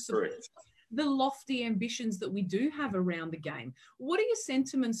able to support the lofty ambitions that we do have around the game. What are your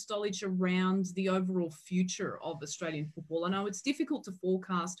sentiments, Stolich, around the overall future of Australian football? I know it's difficult to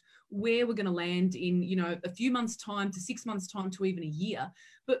forecast where we're going to land in, a few months' time to 6 months' time to even a year.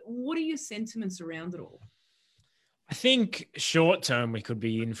 But what are your sentiments around it all? I think short term, we could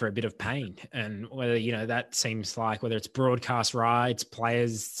be in for a bit of pain. And whether, that seems like whether it's broadcast rights,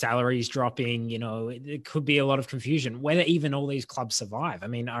 players' salaries dropping, it could be a lot of confusion, whether even all these clubs survive. I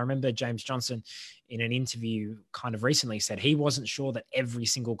mean, I remember James Johnson in an interview kind of recently said he wasn't sure that every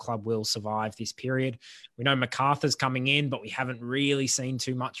single club will survive this period. We know MacArthur's coming in, but we haven't really seen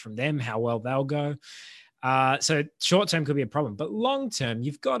too much from them, how well they'll go. So short term could be a problem, but long term,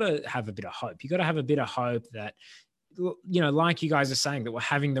 you've got to have a bit of hope. You've got to have a bit of hope that, like you guys are saying, that we're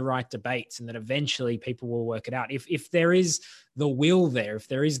having the right debates and that eventually people will work it out. If there is the will there, if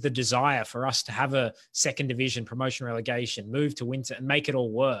there is the desire for us to have a second division promotion relegation, move to winter and make it all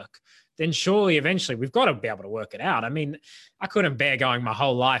work, then surely eventually we've got to be able to work it out. I mean, I couldn't bear going my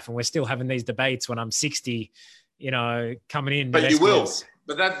whole life and we're still having these debates when I'm 60, coming in. But you will.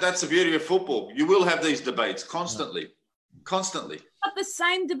 But that's the beauty of football. You will have these debates constantly. But the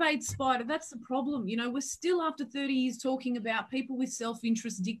same debate, Spider, that's the problem. We're still after 30 years talking about people with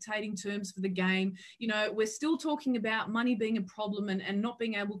self-interest dictating terms for the game. We're still talking about money being a problem and not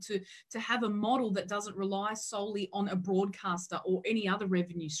being able to have a model that doesn't rely solely on a broadcaster or any other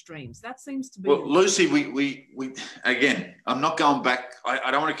revenue streams. That seems to be... Well, Lucy, we again, I'm not going back. I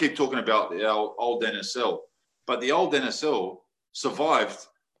don't want to keep talking about the old NSL, but the old NSL survived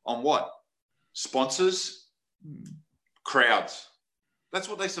on what? Sponsors, crowds. That's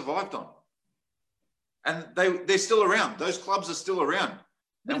what they survived on. And they're still around. Those clubs are still around.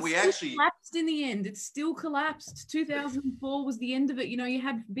 But and we actually collapsed in the end. It still collapsed. 2004 was the end of it. You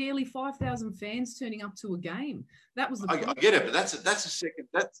had barely 5,000 fans turning up to a game. That was the I get it, but that's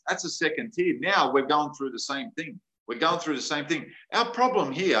a second tier. Now we're going through the same thing. Our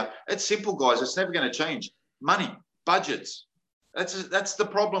problem here, it's simple, guys. It's never going to change. Money, budgets. That's the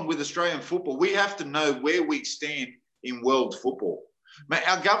problem with Australian football. We have to know where we stand in world football.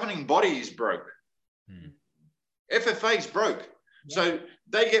 Our governing body is broke. FFA's broke. Yeah. So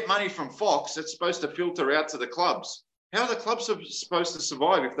they get money from Fox that's supposed to filter out to the clubs. How are the clubs supposed to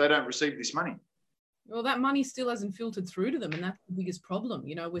survive if they don't receive this money? Well, that money still hasn't filtered through to them, and that's the biggest problem.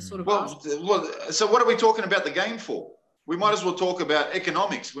 You know, we're sort of well, so what are we talking about the game for? We might as well talk about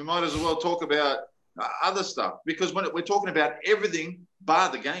economics. We might as well talk about other stuff, because when we're talking about everything bar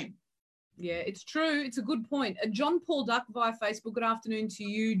the game. Yeah, it's true. It's a good point. John Paul Duck via Facebook. Good afternoon to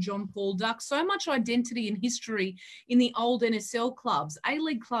you, John Paul Duck. So much identity and history in the old NSL clubs.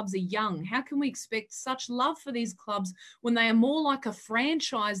 A-League clubs are young. How can we expect such love for these clubs when they are more like a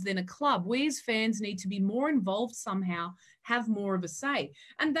franchise than a club? We as fans need to be more involved somehow, have more of a say.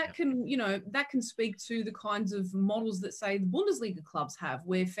 And that can, you know, that can speak to the kinds of models that, say, the Bundesliga clubs have,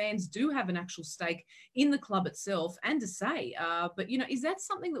 where fans do have an actual stake in the club itself and a say. But, you know, is that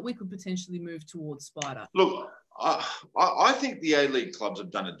something that we could potentially move towards, Spider? Look, I think the A-League clubs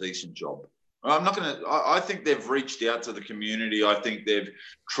have done a decent job. I think they've reached out to the community. I think they've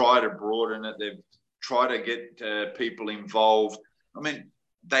tried to broaden it. They've tried to get people involved. I mean,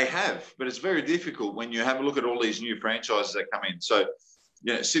 they have, but it's very difficult when you have a look at all these new franchises that come in. So,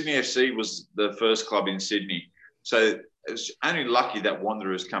 you know, Sydney FC was the first club in Sydney. So it's only lucky that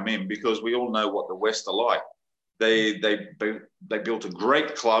Wanderers come in, because we all know what the West are like. They built a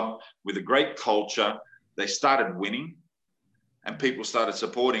great club with a great culture. They started winning, and people started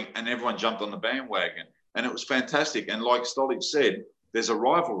supporting, and everyone jumped on the bandwagon. And it was fantastic. And like Stolich said, there's a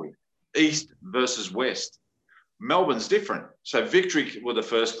rivalry, East versus West. Melbourne's different. So Victory were the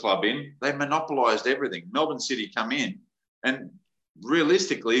first club in. They monopolised everything. Melbourne City come in. And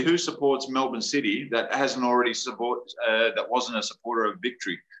realistically, who supports Melbourne City that hasn't already that wasn't a supporter of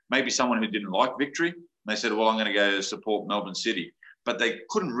Victory? Maybe someone who didn't like Victory. And they said, well, I'm going to go support Melbourne City. But they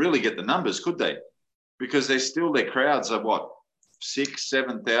couldn't really get the numbers, could they? Because their crowds are what, 6,000,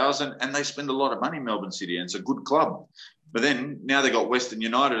 7,000, and they spend a lot of money, Melbourne City, and it's a good club. But then now they got Western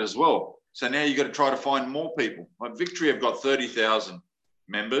United as well. So now you've got to try to find more people. Like Victory have got 30,000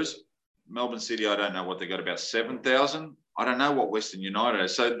 members. Melbourne City, I don't know what they got, about 7,000. I don't know what Western United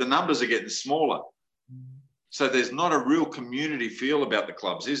is. So the numbers are getting smaller. So there's not a real community feel about the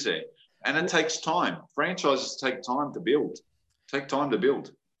clubs, is there? And it takes time. Franchises take time to build.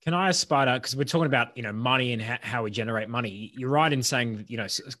 Can I ask Spider, because we're talking about, you know, money and how we generate money. You're right in saying that, you know,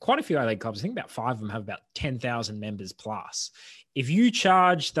 quite a few A-League clubs, I think about 5 of them have about 10,000 members plus. If you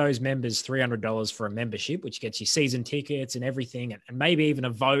charge those members $300 for a membership, which gets you season tickets and everything, and maybe even a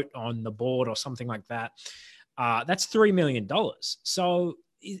vote on the board or something like that, that's $3 million. So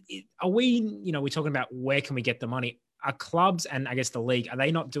are we, you know, we're talking about where can we get the money? Are clubs and I guess the league, are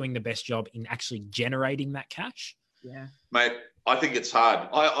they not doing the best job in actually generating that cash? Yeah. Mate, I think it's hard.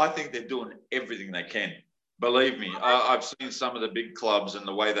 I think they're doing everything they can. Believe me, I've seen some of the big clubs and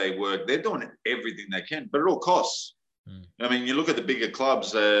the way they work. They're doing everything they can, but it all costs. I mean, you look at the bigger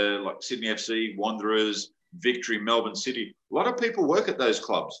clubs like Sydney FC, Wanderers, Victory, Melbourne City. A lot of people work at those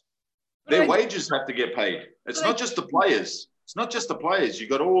clubs. Their wages have to get paid. It's not just the players. It's not just the players. You've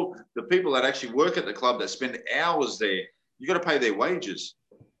got all the people that actually work at the club that spend hours there. You've got to pay their wages.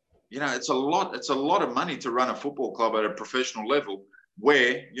 You know, it's a lot of money to run a football club at a professional level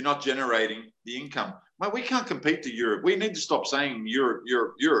where you're not generating the income. Mate, we can't compete to Europe. We need to stop saying Europe,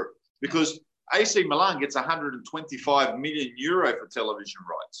 because AC Milan gets 125 million euro for television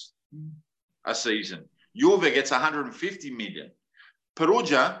rights a season. Juve gets 150 million.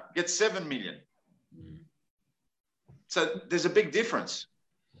 Perugia gets 7 million. So there's a big difference.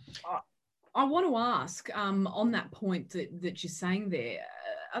 I want to ask on that point that you're saying there,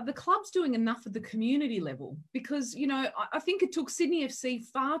 are the clubs doing enough at the community level? Because, you know, I think it took Sydney FC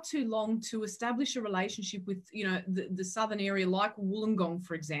far too long to establish a relationship with, you know, the southern area like Wollongong,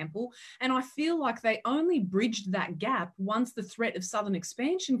 for example. And I feel like they only bridged that gap once the threat of southern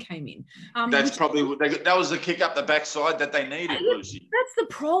expansion came in. That's probably that was the kick up the backside that they needed, Lucy. That's the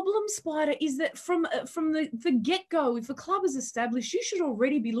problem, Spider, is that from the get-go, if a club is established, you should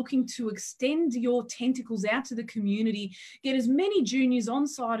already be looking to extend your tentacles out to the community, get as many juniors on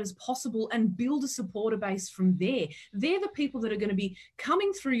side as possible and build a supporter base from there. They're the people that are going to be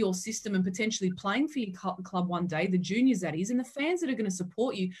coming through your system and potentially playing for your club one day, the juniors that is, and the fans that are going to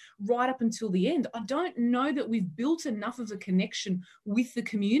support you right up until the end. I don't know that we've built enough of a connection with the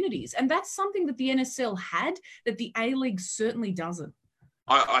communities, and that's something that the NSL had that the A-League certainly doesn't.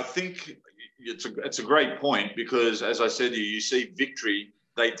 I think it's a great point, because as I said to you, you see Victory,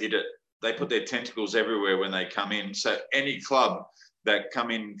 they did it. They put their tentacles everywhere when they come in. So any club that come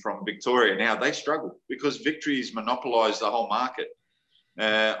in from Victoria now, they struggle because Victory's monopolised the whole market.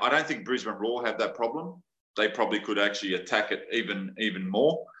 I don't think Brisbane Roar have that problem. They probably could actually attack it even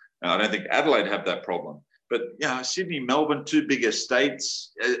more. I don't think Adelaide have that problem. But, yeah, Sydney, Melbourne, two big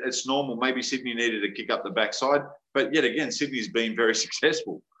estates, it's normal. Maybe Sydney needed to kick up the backside. But yet again, Sydney's been very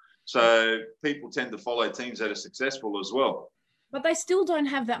successful. So people tend to follow teams that are successful as well. But they still don't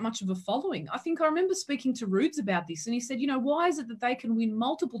have that much of a following. I think I remember speaking to Rudes about this, and he said, why is it that they can win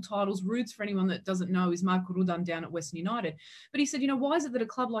multiple titles? Rudes, for anyone that doesn't know, is Marco Rudan down at Western United. But he said, why is it that a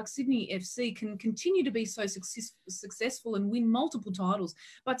club like Sydney FC can continue to be so successful and win multiple titles,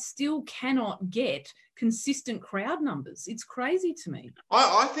 but still cannot get consistent crowd numbers? It's crazy to me.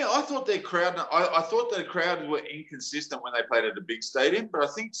 I thought their crowd were inconsistent when they played at a big stadium, but I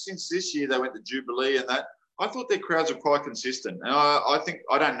think since this year they went to Jubilee and that, I thought their crowds were quite consistent. And I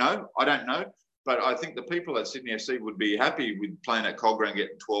don't know, but I think the people at Sydney FC would be happy with playing at Cogra and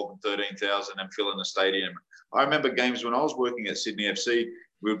getting 12 and 13,000 and filling the stadium. I remember games when I was working at Sydney FC,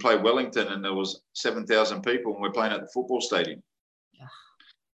 we would play Wellington and there was 7,000 people and we're playing at the football stadium. Yeah.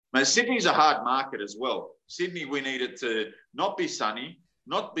 Mate, Sydney's a hard market as well. Sydney, we need it to not be sunny,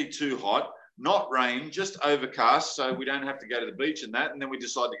 not be too hot, not rain, just overcast, so we don't have to go to the beach and that, and then we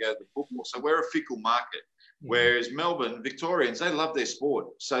decide to go to the football. So we're a fickle market. Whereas Melbourne, Victorians, they love their sport.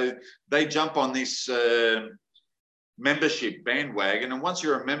 So they jump on this membership bandwagon. And once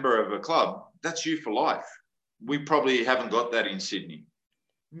you're a member of a club, that's you for life. We probably haven't got that in Sydney.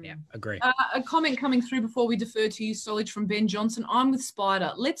 Yeah, agree. A comment coming through before we defer to you, Solid, from Ben Johnson. I'm with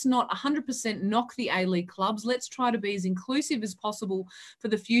Spider. Let's not 100% knock the A-League clubs. Let's try to be as inclusive as possible for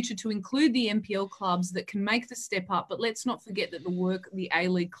the future to include the NPL clubs that can make the step up. But let's not forget that the work the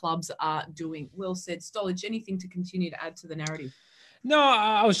A-League clubs are doing. Well said. Stolich, anything to continue to add to the narrative? No,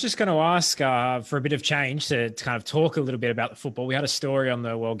 I was just going to ask for a bit of change to kind of talk a little bit about the football. We had a story on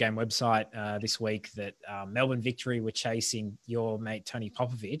the World Game website this week that Melbourne Victory were chasing your mate Tony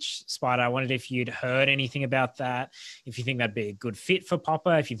Popovich. Spider, I wondered if you'd heard anything about that, if you think that'd be a good fit for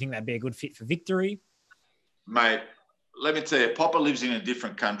Popper, if you think that'd be a good fit for Victory. Mate, let me tell you, Popper lives in a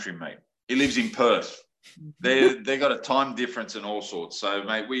different country, mate. He lives in Perth. They got a time difference and all sorts. So,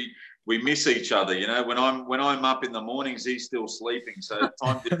 mate, we miss each other, When I'm up in the mornings, he's still sleeping. So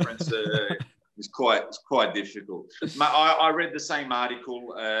time difference is quite difficult. I read the same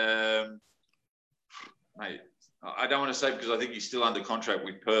article. Mate, I don't want to say because I think he's still under contract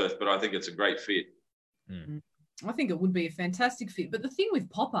with Perth, but I think it's a great fit. I think it would be a fantastic fit. But the thing with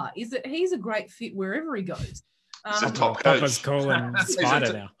Popper is that he's a great fit wherever he goes. He's a top coach. Popper's calling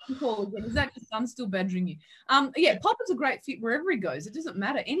Spider now. Is that your son still badgering you? Yeah, Popper's a great fit wherever he goes. It doesn't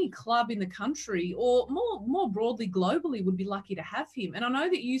matter. Any club in the country or more broadly globally would be lucky to have him. And I know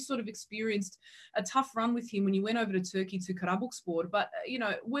that you sort of experienced a tough run with him when you went over to Turkey to Karabukspor. But,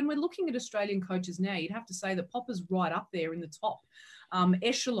 when we're looking at Australian coaches now, you'd have to say that Popper's right up there in the top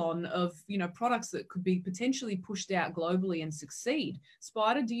echelon of, products that could be potentially pushed out globally and succeed.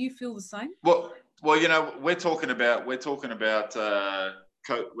 Spider, do you feel the same? Well, we're talking about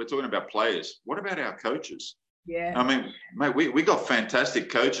players. What about our coaches? Yeah. I mean, mate, we got fantastic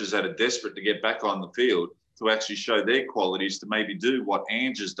coaches that are desperate to get back on the field to actually show their qualities to maybe do what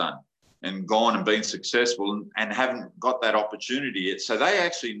Ange has done and gone and been successful and haven't got that opportunity yet. So they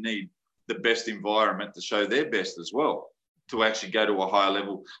actually need the best environment to show their best as well, to actually go to a higher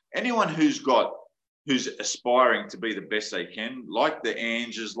level. Anyone who's aspiring to be the best they can, like the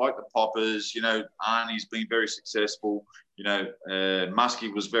Anges, like the Poppers, Arnie's been very successful,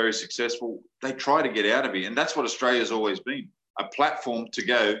 Muskie was very successful. They try to get out of it. And that's what Australia's always been, a platform to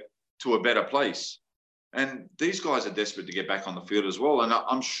go to a better place. And these guys are desperate to get back on the field as well. And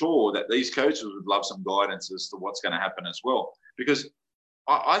I'm sure that these coaches would love some guidance as to what's going to happen as well. Because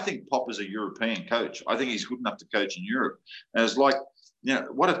I think Popper's a European coach. I think he's good enough to coach in Europe. And it's like,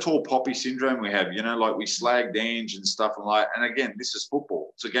 what a tall poppy syndrome we have, like we slagged Ange and stuff. And again, this is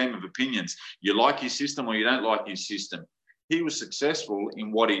football. It's a game of opinions. You like his system or you don't like his system. He was successful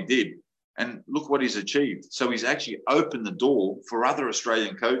in what he did. And look what he's achieved. So he's actually opened the door for other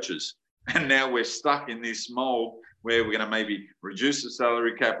Australian coaches. And now we're stuck in this mold where we're going to maybe reduce the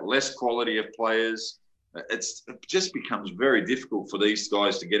salary cap, less quality of players. It just becomes very difficult for these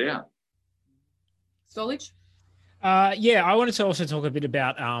guys to get out. Stolich? Yeah, I wanted to also talk a bit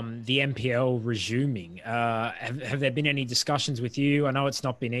about the NPL resuming. Have there been any discussions with you? I know it's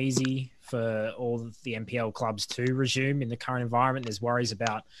not been easy for all the NPL clubs to resume in the current environment. There's worries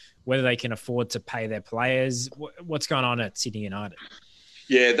about whether they can afford to pay their players. What's going on at Sydney United?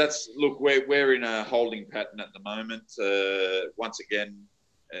 Yeah, we're in a holding pattern at the moment. Once again,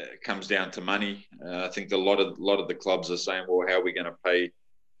 it comes down to money. I think a lot of the clubs are saying, well, how are we going to pay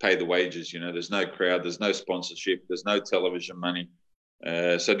the wages? There's no crowd, there's no sponsorship, there's no television money.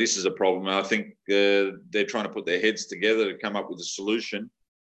 So this is a problem. I think they're trying to put their heads together to come up with a solution.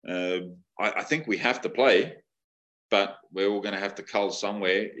 I think we have to play, but we're all going to have to cull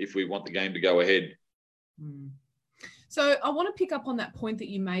somewhere if we want the game to go ahead. So I want to pick up on that point that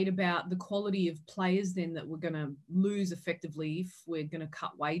you made about the quality of players then that we're going to lose effectively if we're going to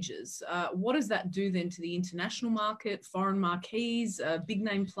cut wages. What does that do then to the international market, foreign marquees, big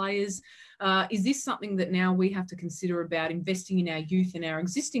name players? Is this something that now we have to consider about investing in our youth and our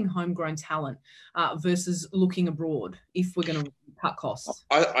existing homegrown talent versus looking abroad if we're going to cut costs?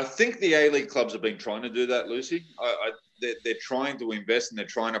 I think the A-League clubs have been trying to do that, Lucy. They're trying to invest and they're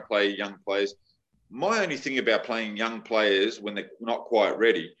trying to play young players. My only thing about playing young players when they're not quite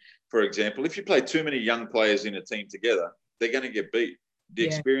ready, for example, if you play too many young players in a team together, they're going to get beat. The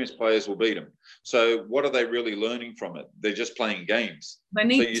experienced players will beat them. So what are they really learning from it? They're just playing games. They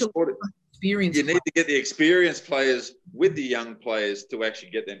need experience. You need to get the experienced players with the young players to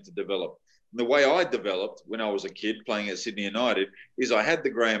actually get them to develop. And the way I developed when I was a kid playing at Sydney United is I had the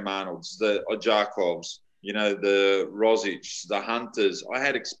Graham Arnolds, the Ojarkovs, the Rosic, the Hunters. I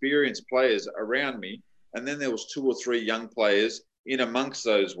had experienced players around me, and then there was 2 or 3 young players in amongst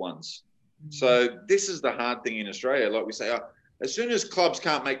those ones. Mm-hmm. So this is the hard thing in Australia. Like we say, as soon as clubs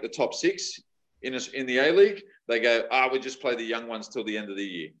can't make the top 6 in the A-League, they go, we just play the young ones till the end of the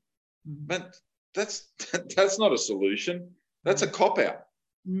year. Mm-hmm. But that's not a solution. That's a cop-out.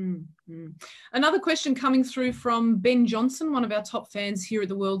 Mm-hmm. Another question coming through from Ben Johnson, one of our top fans here at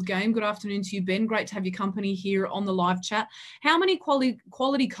the World Game. Good afternoon to you, Ben. Great to have your company here on the live chat. How many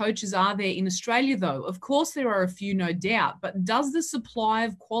quality coaches are there in Australia, though? Of course, there are a few, no doubt, but does the supply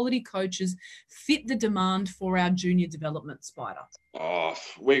of quality coaches fit the demand for our junior development, Spider?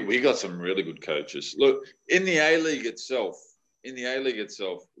 We got some really good coaches. Look, in the A-League itself,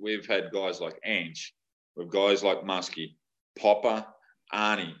 we've had guys like Ange, we've guys like Muskie, Popper,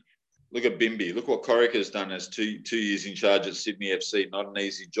 Arnie. Look at Bimby. Look what Corica's done as 2 years in charge at Sydney FC. Not an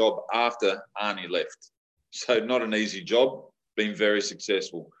easy job after Arnie left. So not an easy job, been very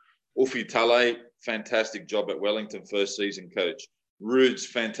successful. Ufi Tale, fantastic job at Wellington, first season coach. Roods,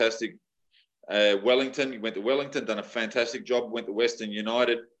 fantastic. Wellington, he went to Wellington, done a fantastic job. Went to Western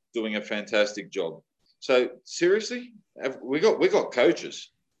United, doing a fantastic job. So seriously, we got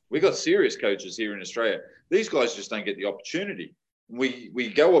coaches. We got serious coaches here in Australia. These guys just don't get the opportunity.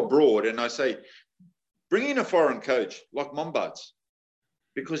 We go abroad, and I say, bring in a foreign coach like Mombards,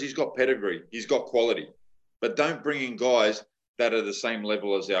 because he's got pedigree, he's got quality, but don't bring in guys that are the same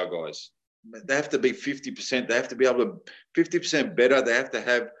level as our guys. They have to be 50%. They have to be able to 50% better. They have to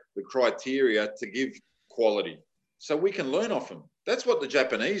have the criteria to give quality, so we can learn off them. That's what the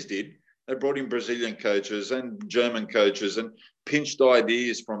Japanese did. They brought in Brazilian coaches and German coaches and pinched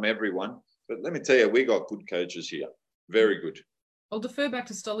ideas from everyone. But let me tell you, we got good coaches here. Very good. I'll defer back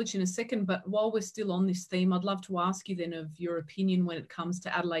to Stolich in a second, but while we're still on this theme, I'd love to ask you then of your opinion when it comes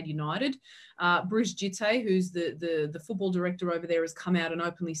to Adelaide United. Bruce Jitte, who's the football director over there, has come out and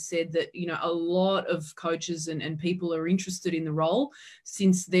openly said that, a lot of coaches and people are interested in the role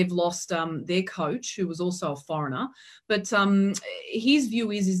since they've lost their coach, who was also a foreigner. But his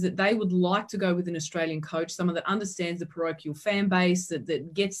view is that they would like to go with an Australian coach, someone that understands the parochial fan base,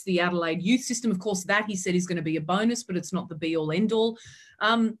 that gets the Adelaide youth system. Of course, that, he said, is going to be a bonus, but it's not the be-all, end-all.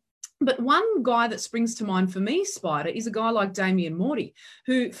 But one guy that springs to mind for me, Spider, is a guy like Damien Morty,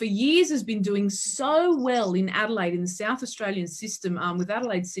 who for years has been doing so well in Adelaide, in the South Australian system, with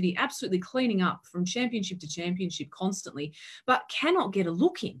Adelaide City absolutely cleaning up from championship to championship constantly, but cannot get a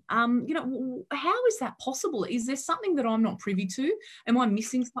look in. How is that possible? Is there something that I'm not privy to? Am I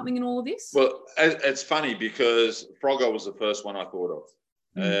missing something in all of this? Well, it's funny because Frogger was the first one I thought of.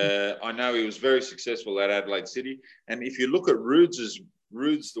 Mm-hmm. I know he was very successful at Adelaide City. And if you look at the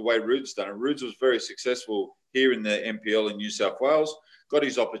way Roods done it, Roods was very successful here in the NPL in New South Wales, got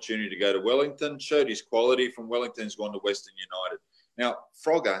his opportunity to go to Wellington, showed his quality. From Wellington, he's gone to Western United. Now,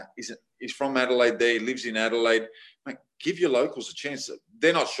 Frogger is from Adelaide there, he lives in Adelaide. Mate, give your locals a chance.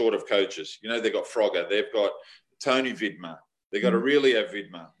 They're not short of coaches. They've got Frogger, they've got Tony Vidmar, they've got Aurelio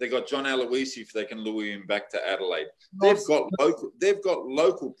Vidmar, they've got John Aloisi if they can lure him back to Adelaide. They've got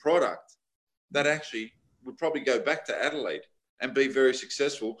local product that actually would probably go back to Adelaide and be very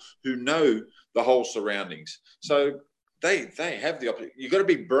successful, who know the whole surroundings. So they have the opportunity. You've got to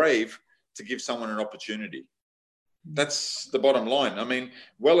be brave to give someone an opportunity. That's the bottom line. I mean,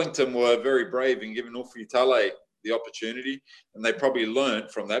 Wellington were very brave in giving Ufi Tale the opportunity, and they probably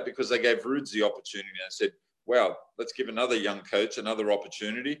learned from that because they gave Roods the opportunity and said, wow, let's give another young coach another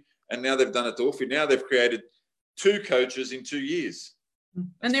opportunity. And now they've done it to Ufi. Now they've created 2 coaches in 2 years.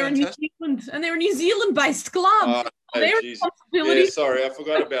 And they're a New Zealand-based club. Yeah, sorry, I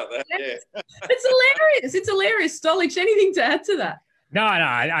forgot about that. Yeah, it's hilarious. It's hilarious. Stolich, anything to add to that? No,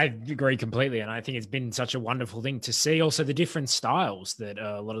 I agree completely. And I think it's been such a wonderful thing to see also the different styles that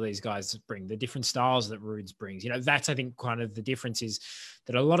a lot of these guys bring, the different styles that Rudes brings. That's, I think, kind of the difference is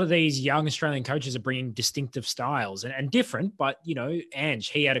that a lot of these young Australian coaches are bringing distinctive styles and different, but, Ange,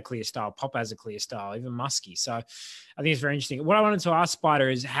 he had a clear style. Pop has a clear style, even Muskie. So I think it's very interesting. What I wanted to ask, Spider,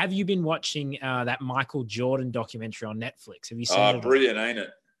 is have you been watching that Michael Jordan documentary on Netflix? Have you seen it? Brilliant, ain't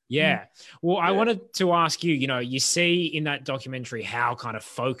it? Yeah. Well, I wanted to ask you, you see in that documentary how kind of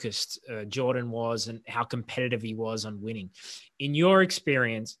focused Jordan was and how competitive he was on winning. In your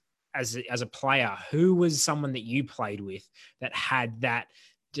experience as a player, who was someone that you played with that had that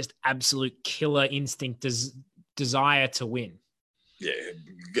just absolute killer instinct, desire to win? Yeah.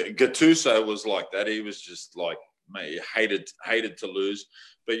 Gattuso was like that. He was just like, mate, he hated to lose.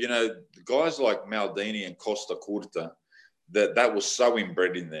 But, guys like Maldini and Costa Curta, that was so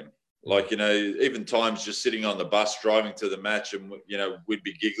inbred in them. Like, even times just sitting on the bus driving to the match and, we'd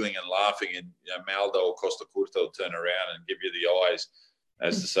be giggling and laughing and, Maldo or Costa Curta will turn around and give you the eyes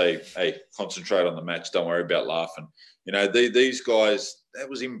as to say, hey, concentrate on the match. Don't worry about laughing. These guys, that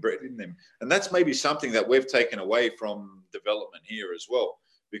was inbred in them. And that's maybe something that we've taken away from development here as well,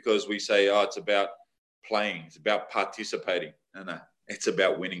 because we say, it's about playing. It's about participating. No, it's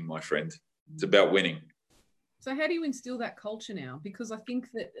about winning, my friend. It's about winning. So how do you instill that culture now? Because I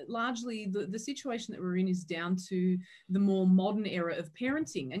think that largely the situation that we're in is down to the more modern era of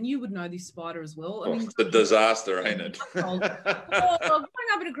parenting. And you would know this, Spider, as well. I mean, it's a disaster, ain't it? Growing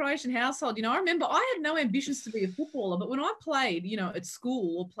up in a Croatian household, I remember I had no ambitions to be a footballer, but when I played, at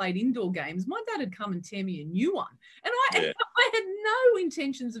school or played indoor games, my dad had come and tear me a new one. And I had no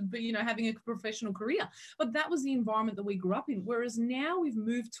intentions of, having a professional career. But that was the environment that we grew up in. Whereas now we've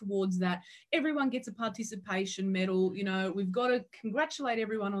moved towards that. Everyone gets a participation medal. We've got to congratulate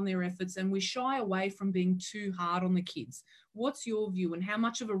everyone on their efforts, and we shy away from being too hard on the kids. What's your view, and how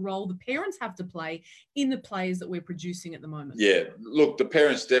much of a role the parents have to play in the players that we're producing at the moment? Yeah, look, the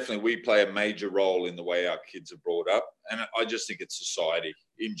parents we play a major role in the way our kids are brought up, and I just think it's society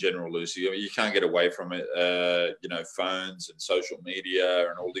in general, Lucy. I mean, you can't get away from it. Phones and social media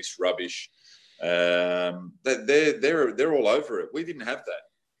and all this rubbish. They're all over it. We didn't have that.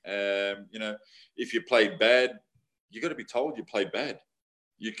 If you played bad, you got to be told you played bad.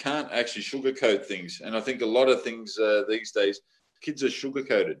 You can't actually sugarcoat things. And I think a lot of things these days, kids are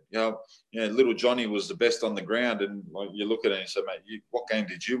sugarcoated. Little Johnny was the best on the ground, and like, you look at it and say, mate, what game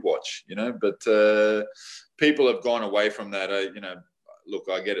did you watch? But people have gone away from that. Look,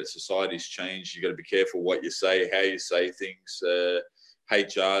 I get it. Society's changed. You got to be careful what you say, how you say things.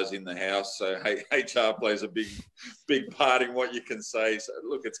 HR's in the house, so HR plays a big part in what you can say. So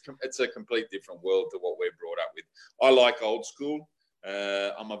look, it's a complete different world to what we're brought up with. I like old school.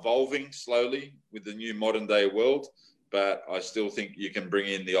 I'm evolving slowly with the new modern day world, but I still think you can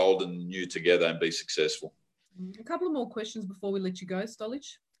bring in the old and new together and be successful. A couple of more questions before we let you go, Stolic.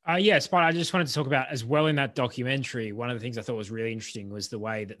 Yes, but I just wanted to talk about as well in that documentary. One of the things I thought was really interesting was the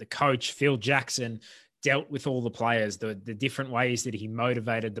way that the coach, Phil Jackson, dealt with all the players, the different ways that he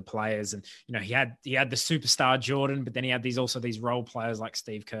motivated the players. And, he had the superstar Jordan, but then he had these role players like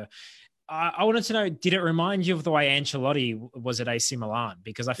Steve Kerr. I wanted to know, did it remind you of the way Ancelotti was at AC Milan?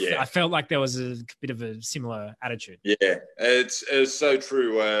 Because I felt like there was a bit of a similar attitude. Yeah, it's so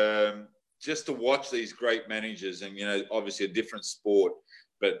true. Just to watch these great managers and, obviously a different sport,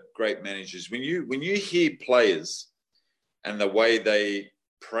 but great managers. When you hear players and the way they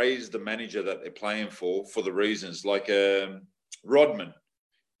praise the manager that they're playing for the reasons, like Rodman,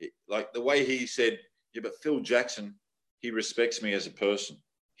 like the way he said, but Phil Jackson, he respects me as a person.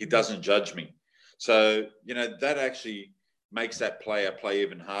 He doesn't judge me. So, that actually makes that player play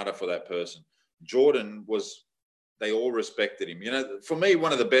even harder for that person. Jordan they all respected him. For me,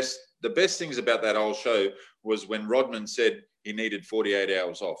 one of the best things about that whole show was when Rodman said he needed 48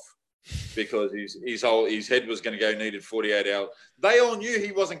 hours off, because his head was going to go, needed 48 hours. They all knew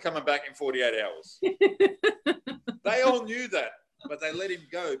he wasn't coming back in 48 hours. They all knew that, but they let him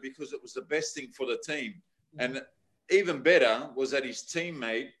go because it was the best thing for the team. And even better was that his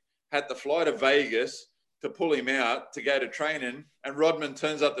teammate had to fly to Vegas to pull him out to go to training, and Rodman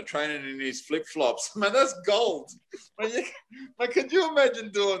turns up to training in his flip-flops. Man, that's gold. Could you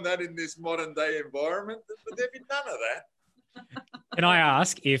imagine doing that in this modern day environment? There'd be none of that. Can I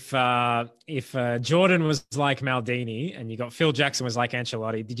ask if Jordan was like Maldini and you got Phil Jackson was like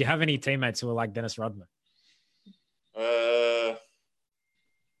Ancelotti, did you have any teammates who were like Dennis Rodman?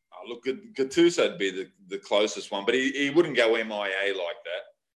 Look, Gattuso would be the closest one, but he wouldn't go MIA like that.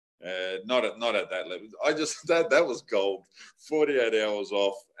 Not at that level. I just that was gold. 48 hours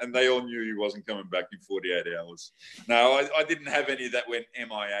off, and they all knew he wasn't coming back in 48 hours. No, I didn't have any that went MIA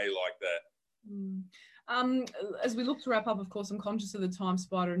like that. Mm. As we look to wrap up, of course, I'm conscious of the time,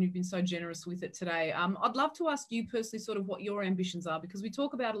 Spider, and you've been so generous with it today. I'd love to ask you personally sort of what your ambitions are, because we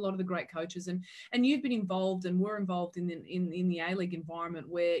talk about a lot of the great coaches, and you've been involved and were involved in the A-League environment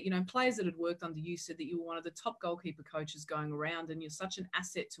where, you know, players that had worked under you said that you were one of the top goalkeeper coaches going around and you're such an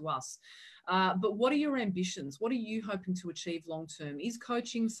asset to us. But what are your ambitions? What are you hoping to achieve long term? Is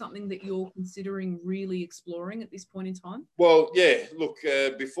coaching something that you're considering really exploring at this point in time? Well, yeah. Look,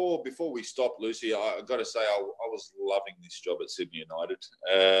 before we stopped, Lucy, I got to say I was loving this job at Sydney United.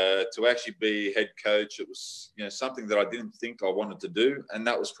 To actually be head coach, it was, you know, something that I didn't think I wanted to do, and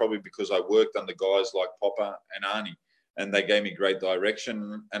that was probably because I worked under guys like Popper and Arnie, and they gave me great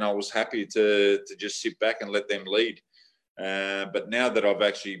direction, and I was happy to just sit back and let them lead. But now that I've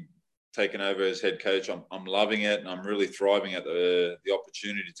actually taken over as head coach, I'm loving it, and I'm really thriving at the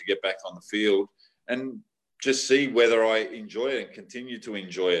opportunity to get back on the field and just see whether I enjoy it and continue to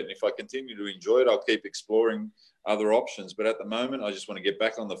enjoy it. And if I continue to enjoy it, I'll keep exploring other options. But at the moment, I just want to get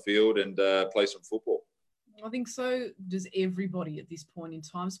back on the field and play some football. I think so does everybody at this point in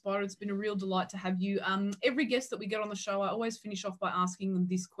time. Spider, it's been a real delight to have you. Every guest that we get on the show, I always finish off by asking them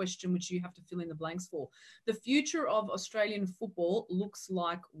this question, which you have to fill in the blanks for. The future of Australian football looks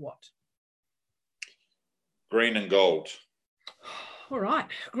like what? Green and gold. All right,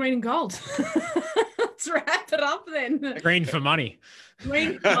 green and gold. Let's wrap it up then. Green for money.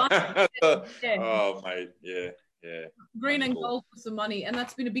 Green for money. Yeah. Oh, mate, yeah. Green and gold for some money. And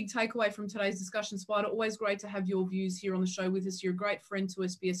that's been a big takeaway from today's discussion, Spider. Always great to have your views here on the show with us. You're a great friend to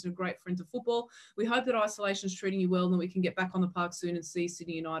SBS and a great friend to football. We hope that isolation is treating you well and that we can get back on the park soon and see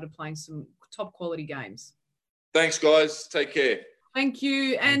Sydney United playing some top quality games. Thanks, guys. Take care. Thank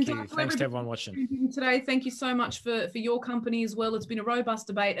you. And thanks to everyone watching today. Thank you so much for your company as well. It's been a robust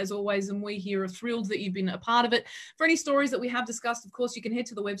debate as always, and we here are thrilled that you've been a part of it. For any stories that we have discussed, of course, you can head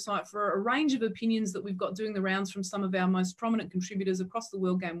to the website for a range of opinions that we've got doing the rounds from some of our most prominent contributors across the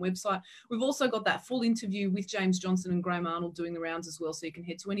World Game website. We've also got that full interview with James Johnson and Graham Arnold doing the rounds as well, so you can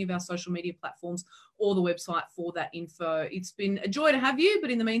head to any of our social media platforms or the website for that info. It's been a joy to have you,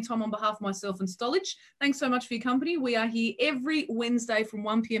 but in the meantime, on behalf of myself and Stolich, thanks so much for your company. We are here every Wednesday from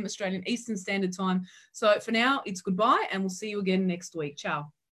 1 p.m. Australian Eastern Standard Time. So for now, it's goodbye, and we'll see you again next week.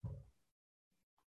 Ciao.